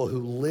people who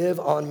live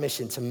on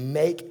mission to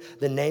make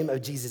the name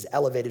of Jesus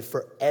elevated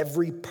for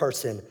every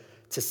person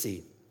to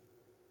see.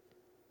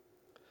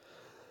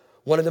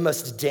 One of the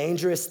most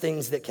dangerous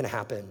things that can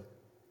happen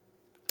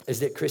is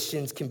that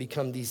Christians can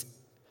become these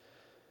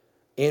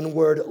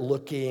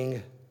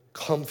inward-looking,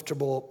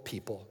 comfortable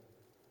people.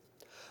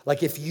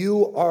 Like if you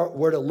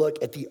were to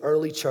look at the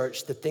early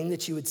church, the thing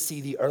that you would see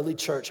the early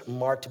church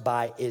marked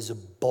by is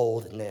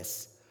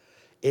boldness.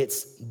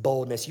 It's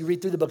boldness. You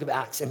read through the book of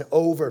Acts and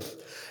over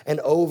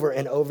and over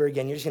and over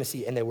again, you're just gonna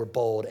see, and they were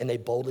bold and they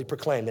boldly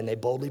proclaimed and they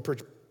boldly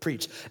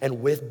preached,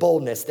 and with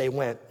boldness they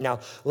went. Now,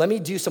 let me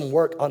do some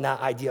work on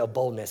that idea of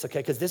boldness, okay?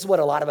 Because this is what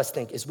a lot of us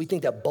think, is we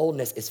think that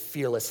boldness is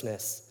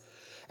fearlessness.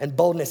 And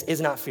boldness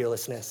is not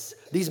fearlessness.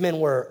 These men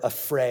were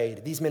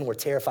afraid. These men were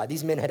terrified.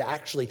 These men had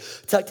actually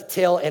tucked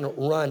tail and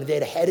run. They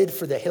had headed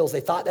for the hills. They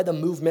thought that the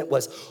movement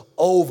was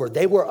over.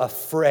 They were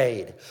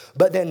afraid.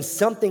 But then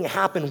something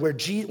happened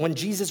when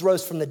Jesus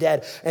rose from the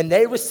dead and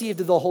they received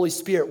the Holy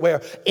Spirit,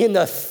 where in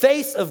the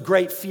face of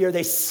great fear,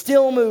 they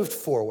still moved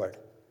forward.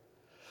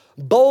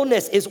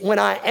 Boldness is when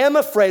I am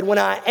afraid, when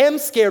I am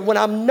scared, when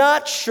I'm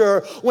not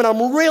sure, when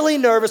I'm really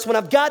nervous, when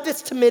I've got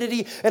this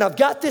timidity and I've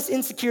got this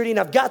insecurity and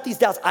I've got these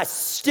doubts, I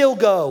still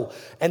go.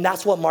 And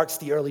that's what marks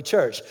the early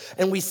church.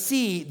 And we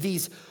see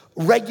these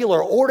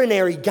regular,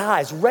 ordinary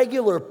guys,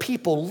 regular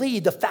people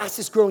lead the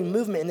fastest growing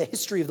movement in the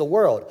history of the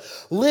world.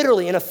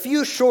 Literally, in a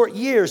few short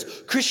years,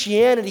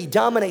 Christianity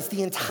dominates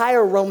the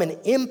entire Roman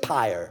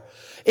Empire.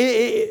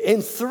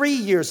 In 3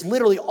 years,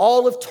 literally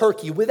all of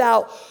Turkey,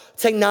 without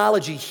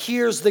technology,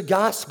 hears the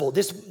gospel.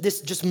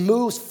 This just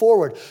moves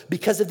forward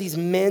because of these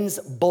men's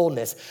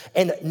boldness.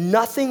 And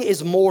nothing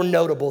is more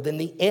notable than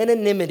the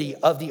anonymity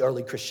of the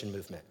early Christian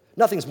movement.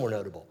 Nothing's more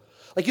notable.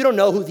 Like, you don't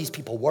know who these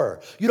people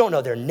were. You don't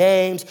know their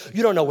names.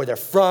 You don't know where they're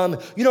from.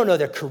 You don't know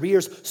their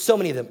careers. So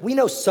many of them. We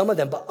know some of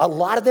them, but a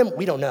lot of them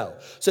we don't know.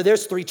 So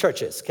there's 3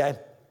 churches, okay?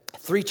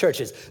 3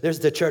 churches. There's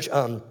the church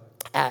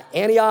at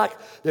Antioch,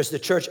 there's the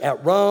church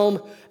at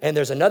Rome, and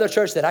there's another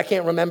church that I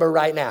can't remember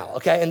right now,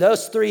 okay? And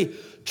those 3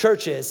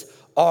 churches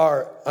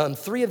are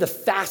 3 of the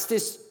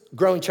fastest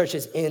growing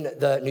churches in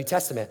the New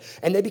Testament.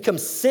 And they become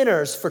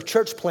centers for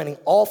church planting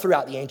all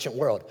throughout the ancient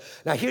world.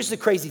 Now, here's the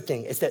crazy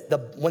thing, is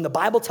that when the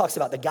Bible talks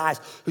about the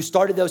guys who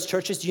started those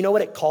churches, do you know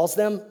what it calls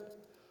them?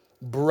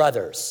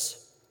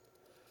 Brothers.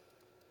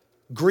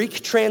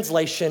 Greek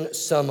translation,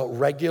 some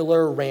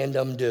regular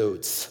random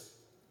dudes.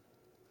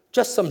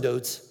 Just some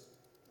dudes.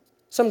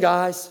 Some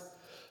guys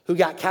who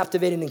got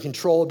captivated and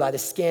controlled by the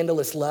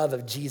scandalous love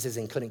of Jesus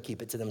and couldn't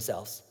keep it to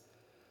themselves.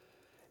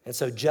 And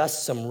so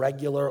just some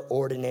regular,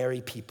 ordinary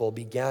people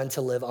began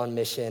to live on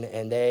mission,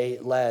 and they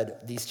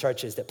led these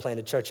churches that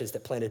planted churches,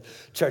 that planted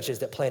churches,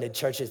 that planted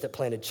churches, that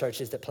planted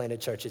churches, that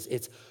planted churches.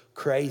 It's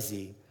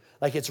crazy.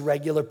 Like, it's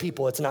regular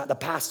people. It's not the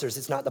pastors.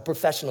 It's not the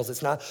professionals.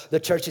 It's not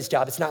the church's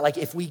job. It's not like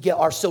if we get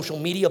our social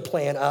media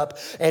plan up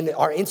and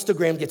our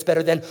Instagram gets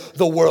better, then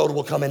the world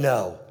will come and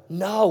know.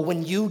 No,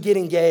 when you get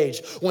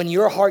engaged, when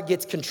your heart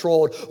gets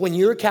controlled, when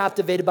you're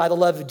captivated by the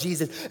love of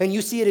Jesus, and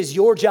you see it as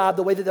your job,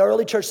 the way that the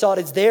early church saw it,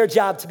 it's their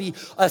job to be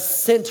a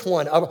sent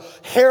one, a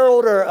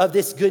heralder of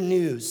this good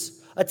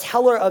news, a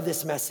teller of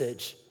this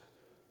message.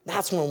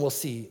 That's when we'll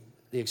see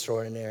the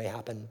extraordinary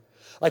happen.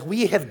 Like,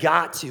 we have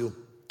got to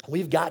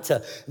We've got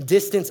to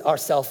distance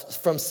ourselves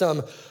from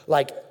some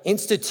like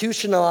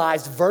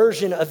institutionalized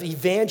version of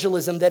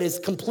evangelism that is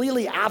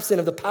completely absent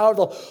of the power of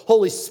the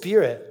Holy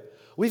Spirit.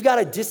 We've got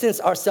to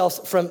distance ourselves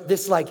from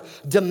this like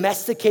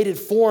domesticated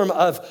form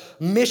of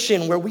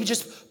mission where we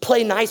just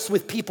play nice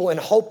with people and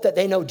hope that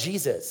they know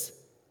Jesus.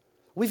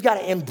 We've got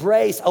to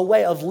embrace a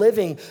way of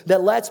living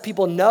that lets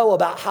people know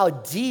about how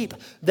deep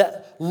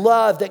that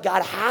love that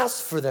God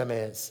has for them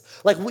is.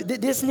 Like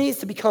this needs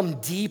to become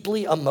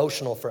deeply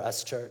emotional for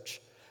us, church.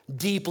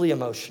 Deeply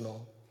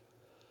emotional.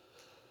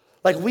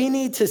 Like we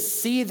need to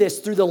see this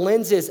through the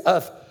lenses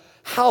of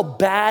how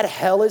bad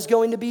hell is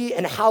going to be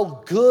and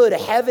how good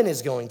heaven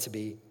is going to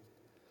be.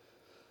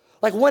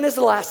 Like when is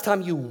the last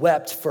time you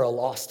wept for a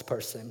lost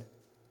person?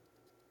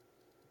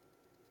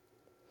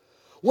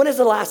 When is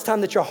the last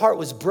time that your heart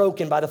was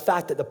broken by the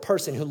fact that the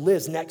person who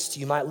lives next to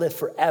you might live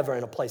forever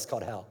in a place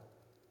called hell?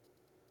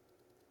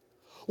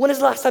 When is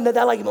the last time that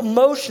like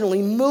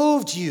emotionally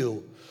moved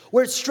you,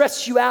 where it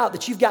stressed you out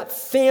that you've got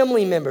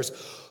family members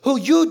who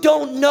you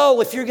don't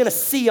know if you're gonna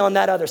see on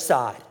that other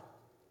side?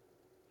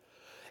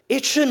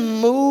 It should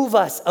move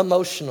us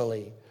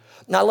emotionally.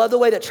 And I love the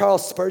way that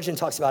Charles Spurgeon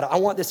talks about it. I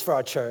want this for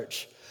our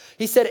church.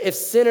 He said, if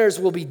sinners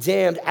will be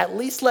damned, at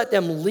least let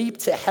them leap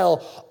to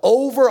hell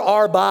over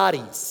our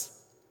bodies.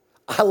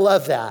 I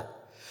love that.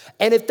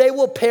 And if they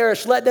will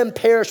perish, let them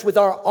perish with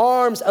our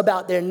arms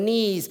about their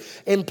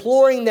knees,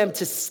 imploring them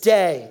to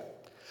stay.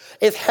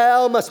 If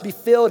hell must be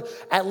filled,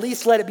 at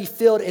least let it be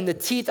filled in the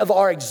teeth of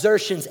our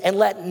exertions, and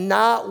let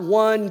not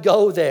one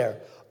go there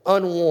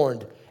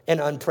unwarned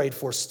and unprayed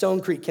for.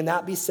 Stone Creek, can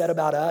that be said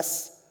about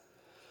us?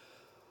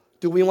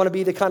 Do we want to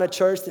be the kind of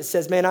church that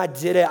says, man, I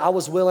did it, I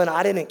was willing,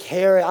 I didn't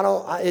care,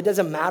 it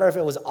doesn't matter if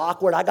it was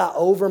awkward, I got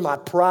over my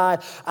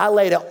pride, I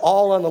laid it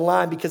all on the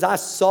line because I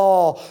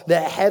saw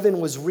that heaven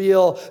was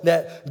real,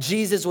 that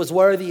Jesus was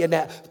worthy, and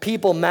that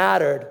people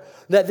mattered,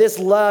 that this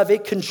love,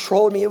 it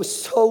controlled me, it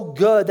was so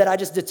good that I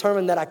just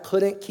determined that I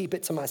couldn't keep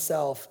it to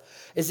myself.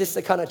 Is this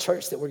the kind of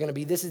church that we're going to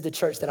be? This is the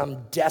church that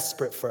I'm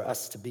desperate for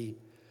us to be.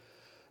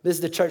 This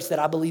is the church that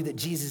I believe that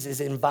Jesus is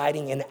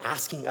inviting and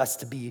asking us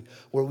to be,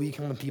 where we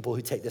become people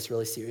who take this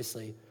really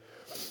seriously.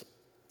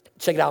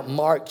 Check it out,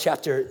 Mark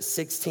chapter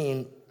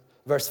 16,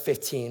 verse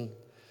 15.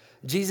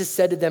 Jesus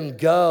said to them,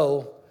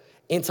 go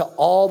into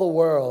all the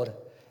world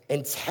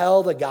and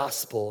tell the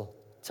gospel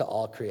to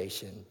all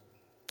creation.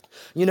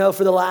 You know,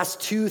 for the last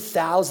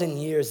 2,000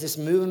 years, this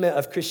movement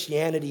of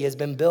Christianity has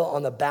been built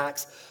on the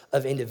backs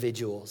of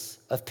individuals,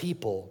 of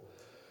people.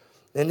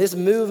 And this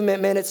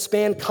movement, man, it's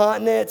spanned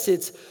continents,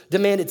 it's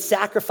demanded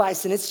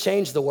sacrifice, and it's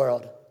changed the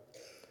world.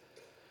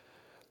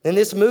 And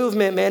this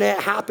movement, man, it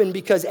happened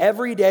because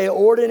everyday,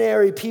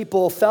 ordinary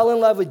people fell in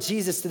love with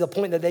Jesus to the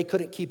point that they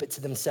couldn't keep it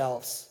to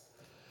themselves.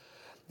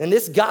 And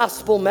this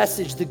gospel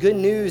message, the good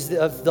news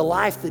of the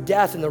life, the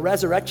death, and the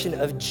resurrection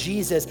of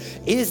Jesus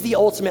is the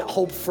ultimate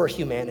hope for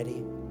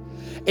humanity.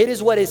 It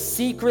is what is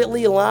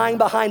secretly lying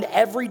behind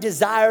every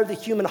desire of the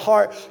human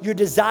heart, your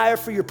desire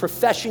for your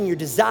profession, your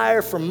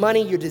desire for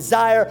money, your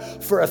desire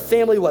for a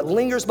family. What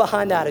lingers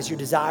behind that is your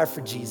desire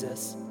for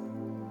Jesus.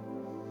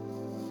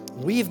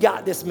 We've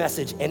got this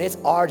message, and it's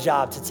our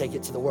job to take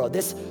it to the world.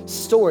 This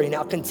story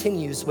now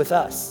continues with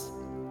us.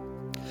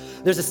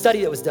 There's a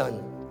study that was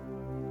done.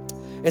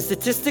 And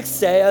statistics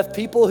say of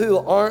people who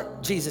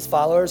aren't Jesus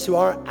followers, who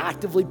aren't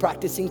actively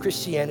practicing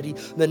Christianity,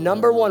 the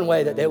number one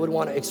way that they would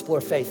want to explore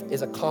faith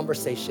is a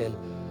conversation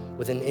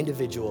with an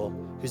individual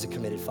who's a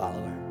committed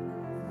follower.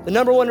 The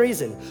number one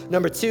reason.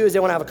 Number two is they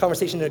want to have a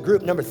conversation in a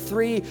group. Number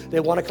three, they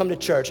want to come to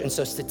church. And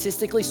so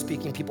statistically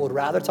speaking, people would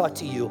rather talk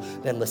to you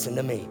than listen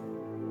to me.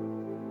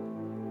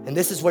 And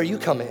this is where you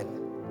come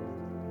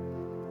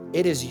in.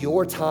 It is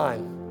your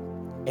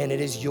time and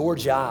it is your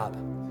job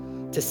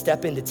to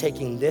step into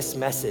taking this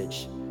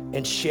message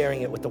and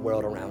sharing it with the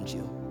world around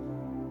you.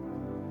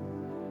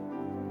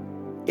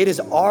 It is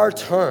our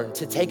turn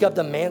to take up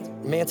the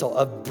mantle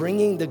of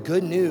bringing the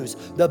good news,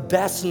 the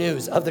best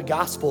news of the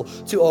gospel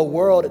to a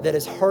world that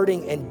is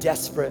hurting and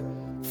desperate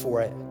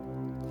for it.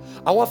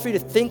 I want for you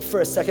to think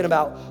for a second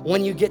about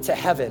when you get to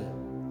heaven.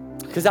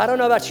 Because I don't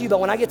know about you, but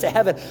when I get to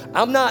heaven,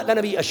 I'm not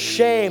gonna be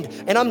ashamed,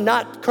 and I'm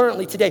not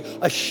currently today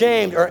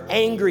ashamed or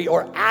angry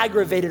or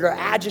aggravated or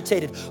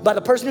agitated by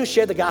the person who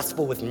shared the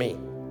gospel with me.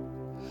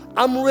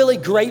 I'm really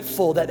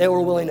grateful that they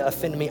were willing to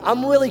offend me.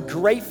 I'm really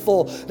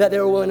grateful that they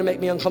were willing to make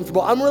me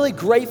uncomfortable. I'm really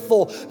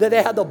grateful that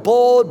they had the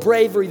bold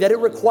bravery that it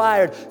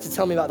required to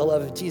tell me about the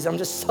love of Jesus. I'm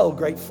just so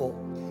grateful.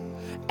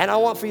 And I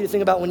want for you to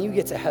think about when you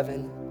get to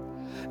heaven,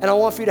 and I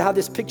want for you to have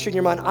this picture in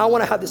your mind. I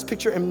wanna have this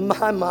picture in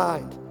my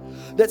mind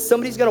that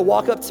somebody's gonna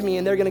walk up to me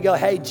and they're gonna go,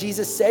 hey,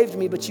 Jesus saved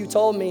me, but you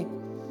told me.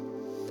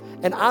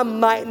 And I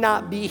might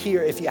not be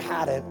here if you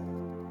hadn't.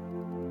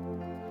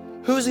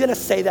 Who's gonna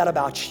say that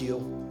about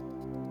you?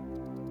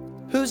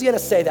 Who's gonna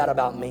say that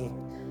about me?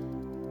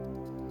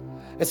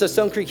 And so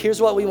Stone Creek,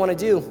 here's what we wanna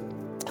do.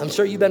 I'm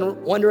sure you've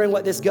been wondering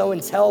what this go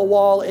and tell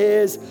wall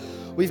is.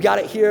 We've got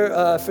it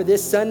here for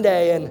this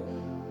Sunday. And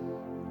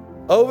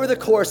over the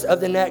course of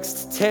the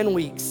next 10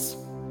 weeks,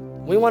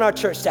 We want our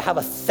church to have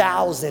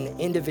 1,000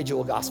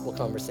 individual gospel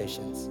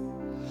conversations.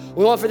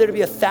 We want for there to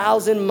be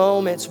 1,000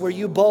 moments where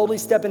you boldly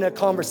step into a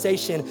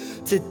conversation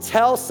to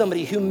tell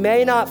somebody who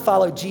may not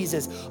follow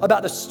Jesus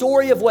about the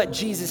story of what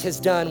Jesus has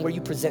done, where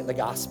you present the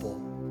gospel.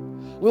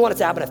 We want it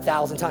to happen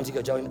 1,000 times. You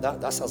go, Joey,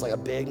 that sounds like a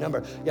big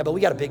number. Yeah, but we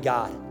got a big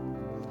God,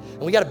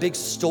 and we got a big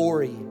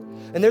story.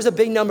 And there's a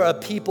big number of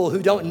people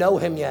who don't know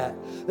him yet.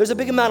 There's a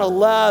big amount of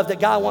love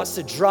that God wants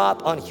to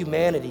drop on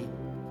humanity.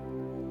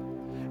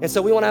 And so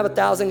we want to have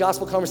 1,000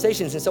 gospel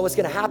conversations. And so what's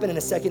going to happen in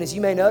a second is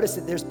you may notice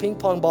that there's ping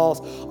pong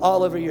balls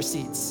all over your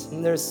seats,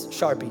 and there's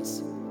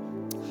Sharpies.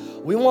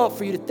 We want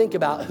for you to think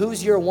about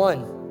who's your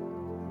one.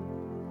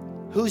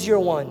 Who's your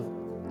one?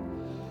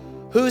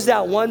 Who's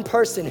that one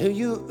person who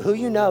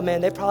you know,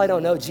 man, they probably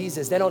don't know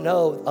Jesus. They don't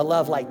know a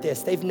love like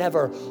this. They've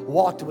never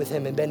walked with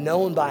him and been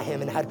known by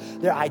him and had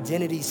their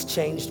identities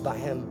changed by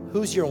him.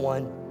 Who's your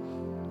one?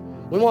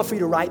 We want for you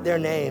to write their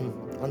name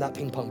on that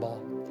ping pong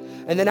ball.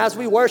 And then as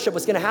we worship,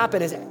 what's gonna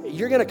happen is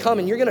you're gonna come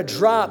and you're gonna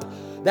drop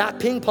that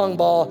ping pong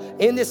ball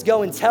in this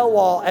go and tell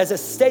wall as a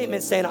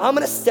statement saying, I'm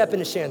gonna step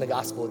into sharing the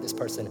gospel with this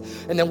person.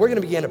 And then we're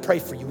gonna begin to pray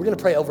for you. We're gonna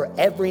pray over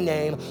every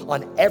name,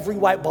 on every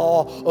white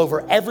ball,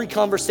 over every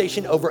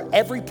conversation, over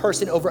every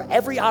person, over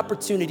every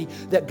opportunity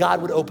that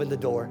God would open the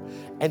door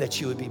and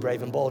that you would be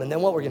brave and bold. And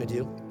then what we're gonna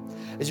do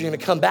is you're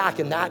gonna come back,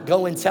 and that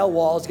go and tell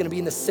wall is gonna be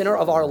in the center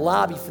of our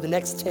lobby for the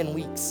next 10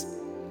 weeks.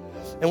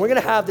 And we're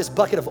gonna have this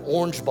bucket of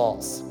orange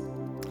balls.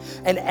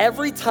 And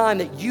every time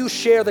that you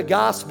share the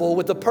gospel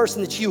with the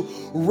person that you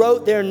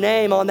wrote their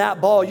name on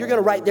that ball, you're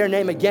gonna write their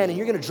name again, and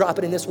you're gonna drop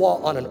it in this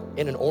wall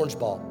in an orange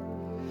ball.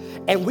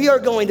 And we are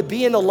going to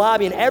be in the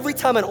lobby, and every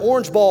time an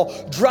orange ball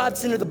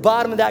drops into the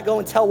bottom of that go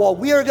and tell wall,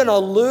 we are gonna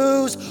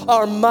lose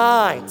our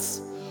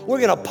minds. We're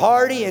gonna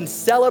party and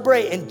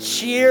celebrate and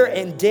cheer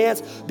and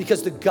dance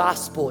because the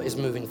gospel is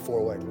moving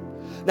forward.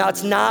 Now,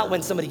 it's not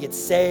when somebody gets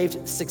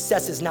saved.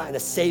 Success is not in the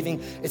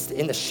saving, it's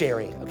in the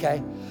sharing,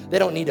 okay? They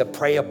don't need to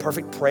pray a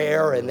perfect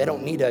prayer, and they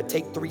don't need to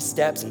take 3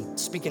 steps and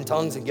speak in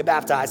tongues and get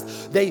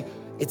baptized.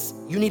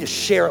 You need to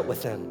share it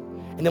with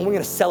them. And then we're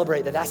gonna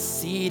celebrate that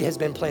seed has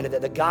been planted,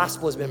 that the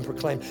gospel has been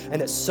proclaimed,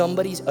 and that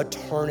somebody's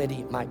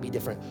eternity might be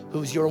different.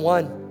 Who's your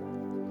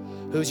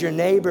one? Who's your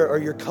neighbor or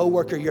your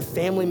coworker, your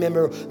family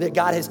member that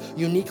God has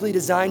uniquely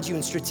designed you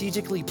and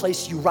strategically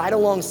placed you right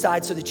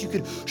alongside so that you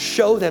could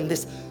show them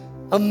this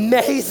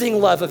amazing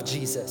love of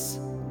Jesus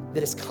that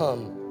has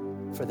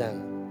come for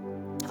them?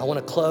 I want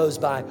to close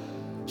by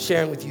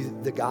sharing with you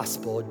the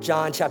gospel.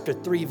 John chapter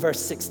 3, verse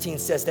 16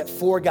 says that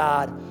for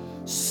God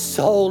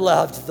so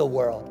loved the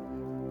world.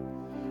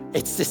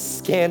 It's this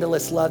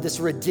scandalous love, this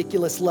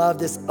ridiculous love,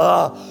 this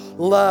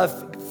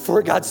love.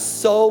 For God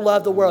so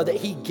loved the world that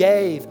he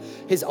gave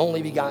his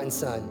only begotten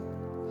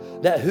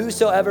son, that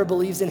whosoever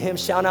believes in him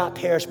shall not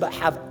perish but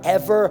have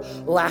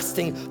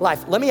everlasting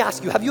life. Let me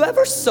ask you, have you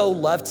ever so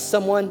loved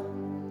someone?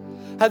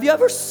 Have you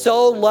ever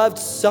so loved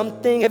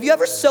something? Have you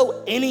ever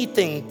so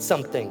anything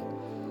something?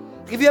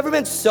 Have you ever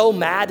been so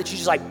mad that you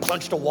just like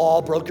punched a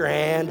wall, broke your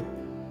hand?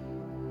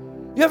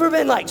 You ever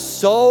been like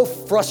so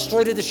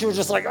frustrated that you were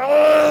just like,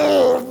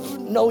 oh,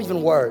 no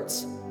even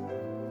words?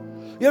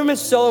 You ever been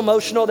so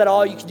emotional that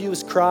all you could do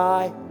was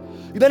cry?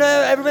 You've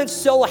ever been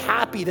so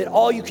happy that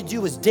all you could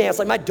do was dance?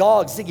 Like my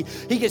dog, Ziggy,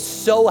 he gets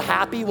so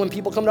happy when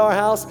people come to our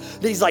house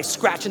that he's like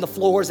scratching the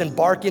floors and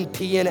barking,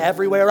 peeing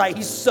everywhere, right?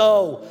 He's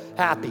so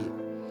happy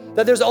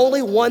that there's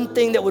only one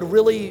thing that would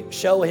really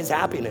show his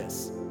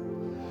happiness.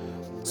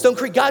 Stone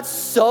Creek, God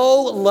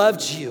so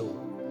loved you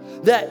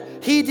that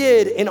he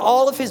did in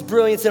all of his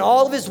brilliance and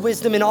all of his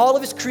wisdom and all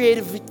of his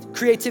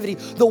creativity,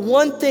 the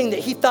one thing that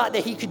he thought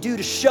that he could do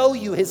to show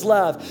you his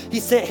love, he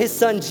sent his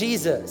son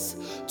Jesus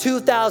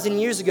 2,000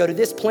 years ago to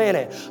this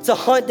planet to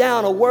hunt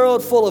down a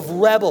world full of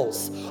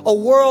rebels, a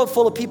world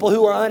full of people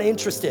who are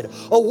uninterested,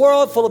 a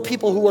world full of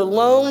people who are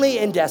lonely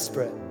and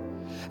desperate.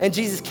 And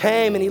Jesus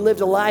came and he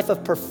lived a life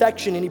of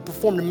perfection, and he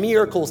performed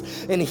miracles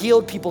and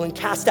healed people and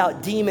cast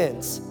out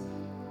demons.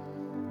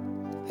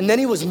 And then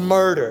he was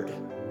murdered,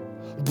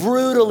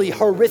 brutally,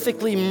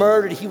 horrifically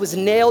murdered. He was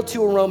nailed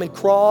to a Roman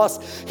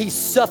cross. He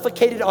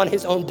suffocated on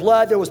his own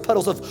blood. There was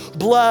puddles of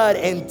blood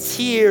and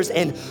tears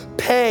and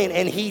pain,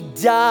 and he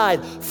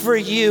died for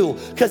you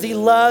because he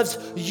loves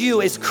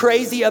you, is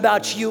crazy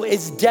about you,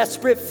 is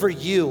desperate for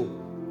you.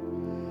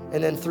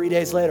 And then 3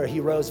 days later,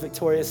 he rose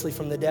victoriously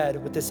from the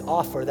dead with this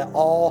offer that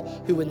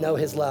all who would know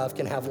his love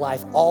can have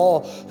life.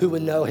 All who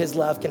would know his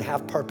love can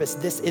have purpose.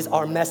 This is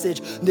our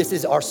message. This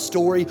is our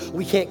story.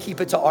 We can't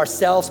keep it to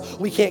ourselves.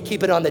 We can't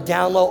keep it on the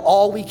down low.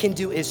 All we can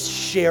do is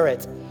share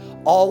it.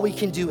 All we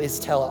can do is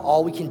tell it.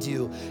 All we can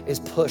do is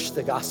push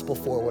the gospel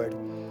forward.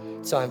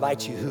 So I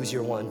invite you, who's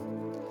your one?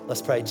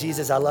 Let's pray.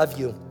 Jesus, I love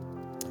you.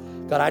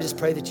 God, I just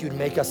pray that you'd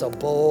make us a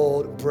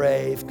bold,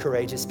 brave,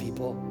 courageous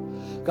people.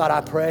 God,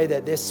 I pray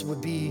that this would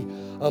be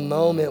a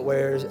moment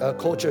where a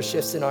culture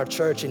shifts in our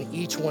church and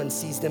each one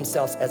sees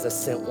themselves as a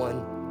sent one.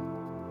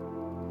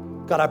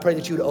 God, I pray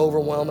that you would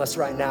overwhelm us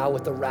right now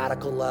with the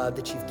radical love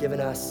that you've given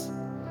us.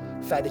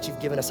 the fact that you've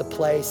given us a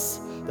place,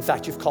 the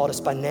fact you've called us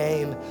by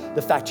name,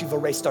 the fact you've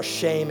erased our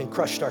shame and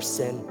crushed our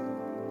sin.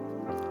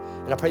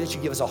 And I pray that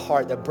you give us a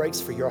heart that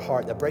breaks for your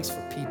heart, that breaks for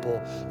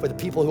the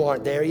people who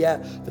aren't there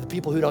yet, for the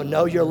people who don't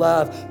know your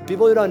love, the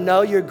people who don't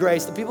know your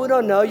grace, the people who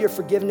don't know your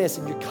forgiveness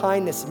and your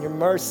kindness and your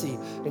mercy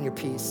and your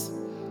peace.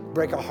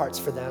 Break our hearts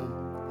for them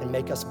and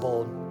make us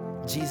bold.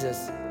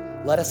 Jesus,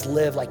 let us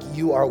live like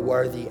you are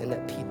worthy and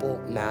that people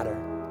matter.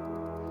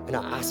 And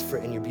I ask for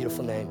it in your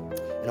beautiful name.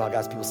 And all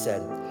God's people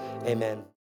said, amen.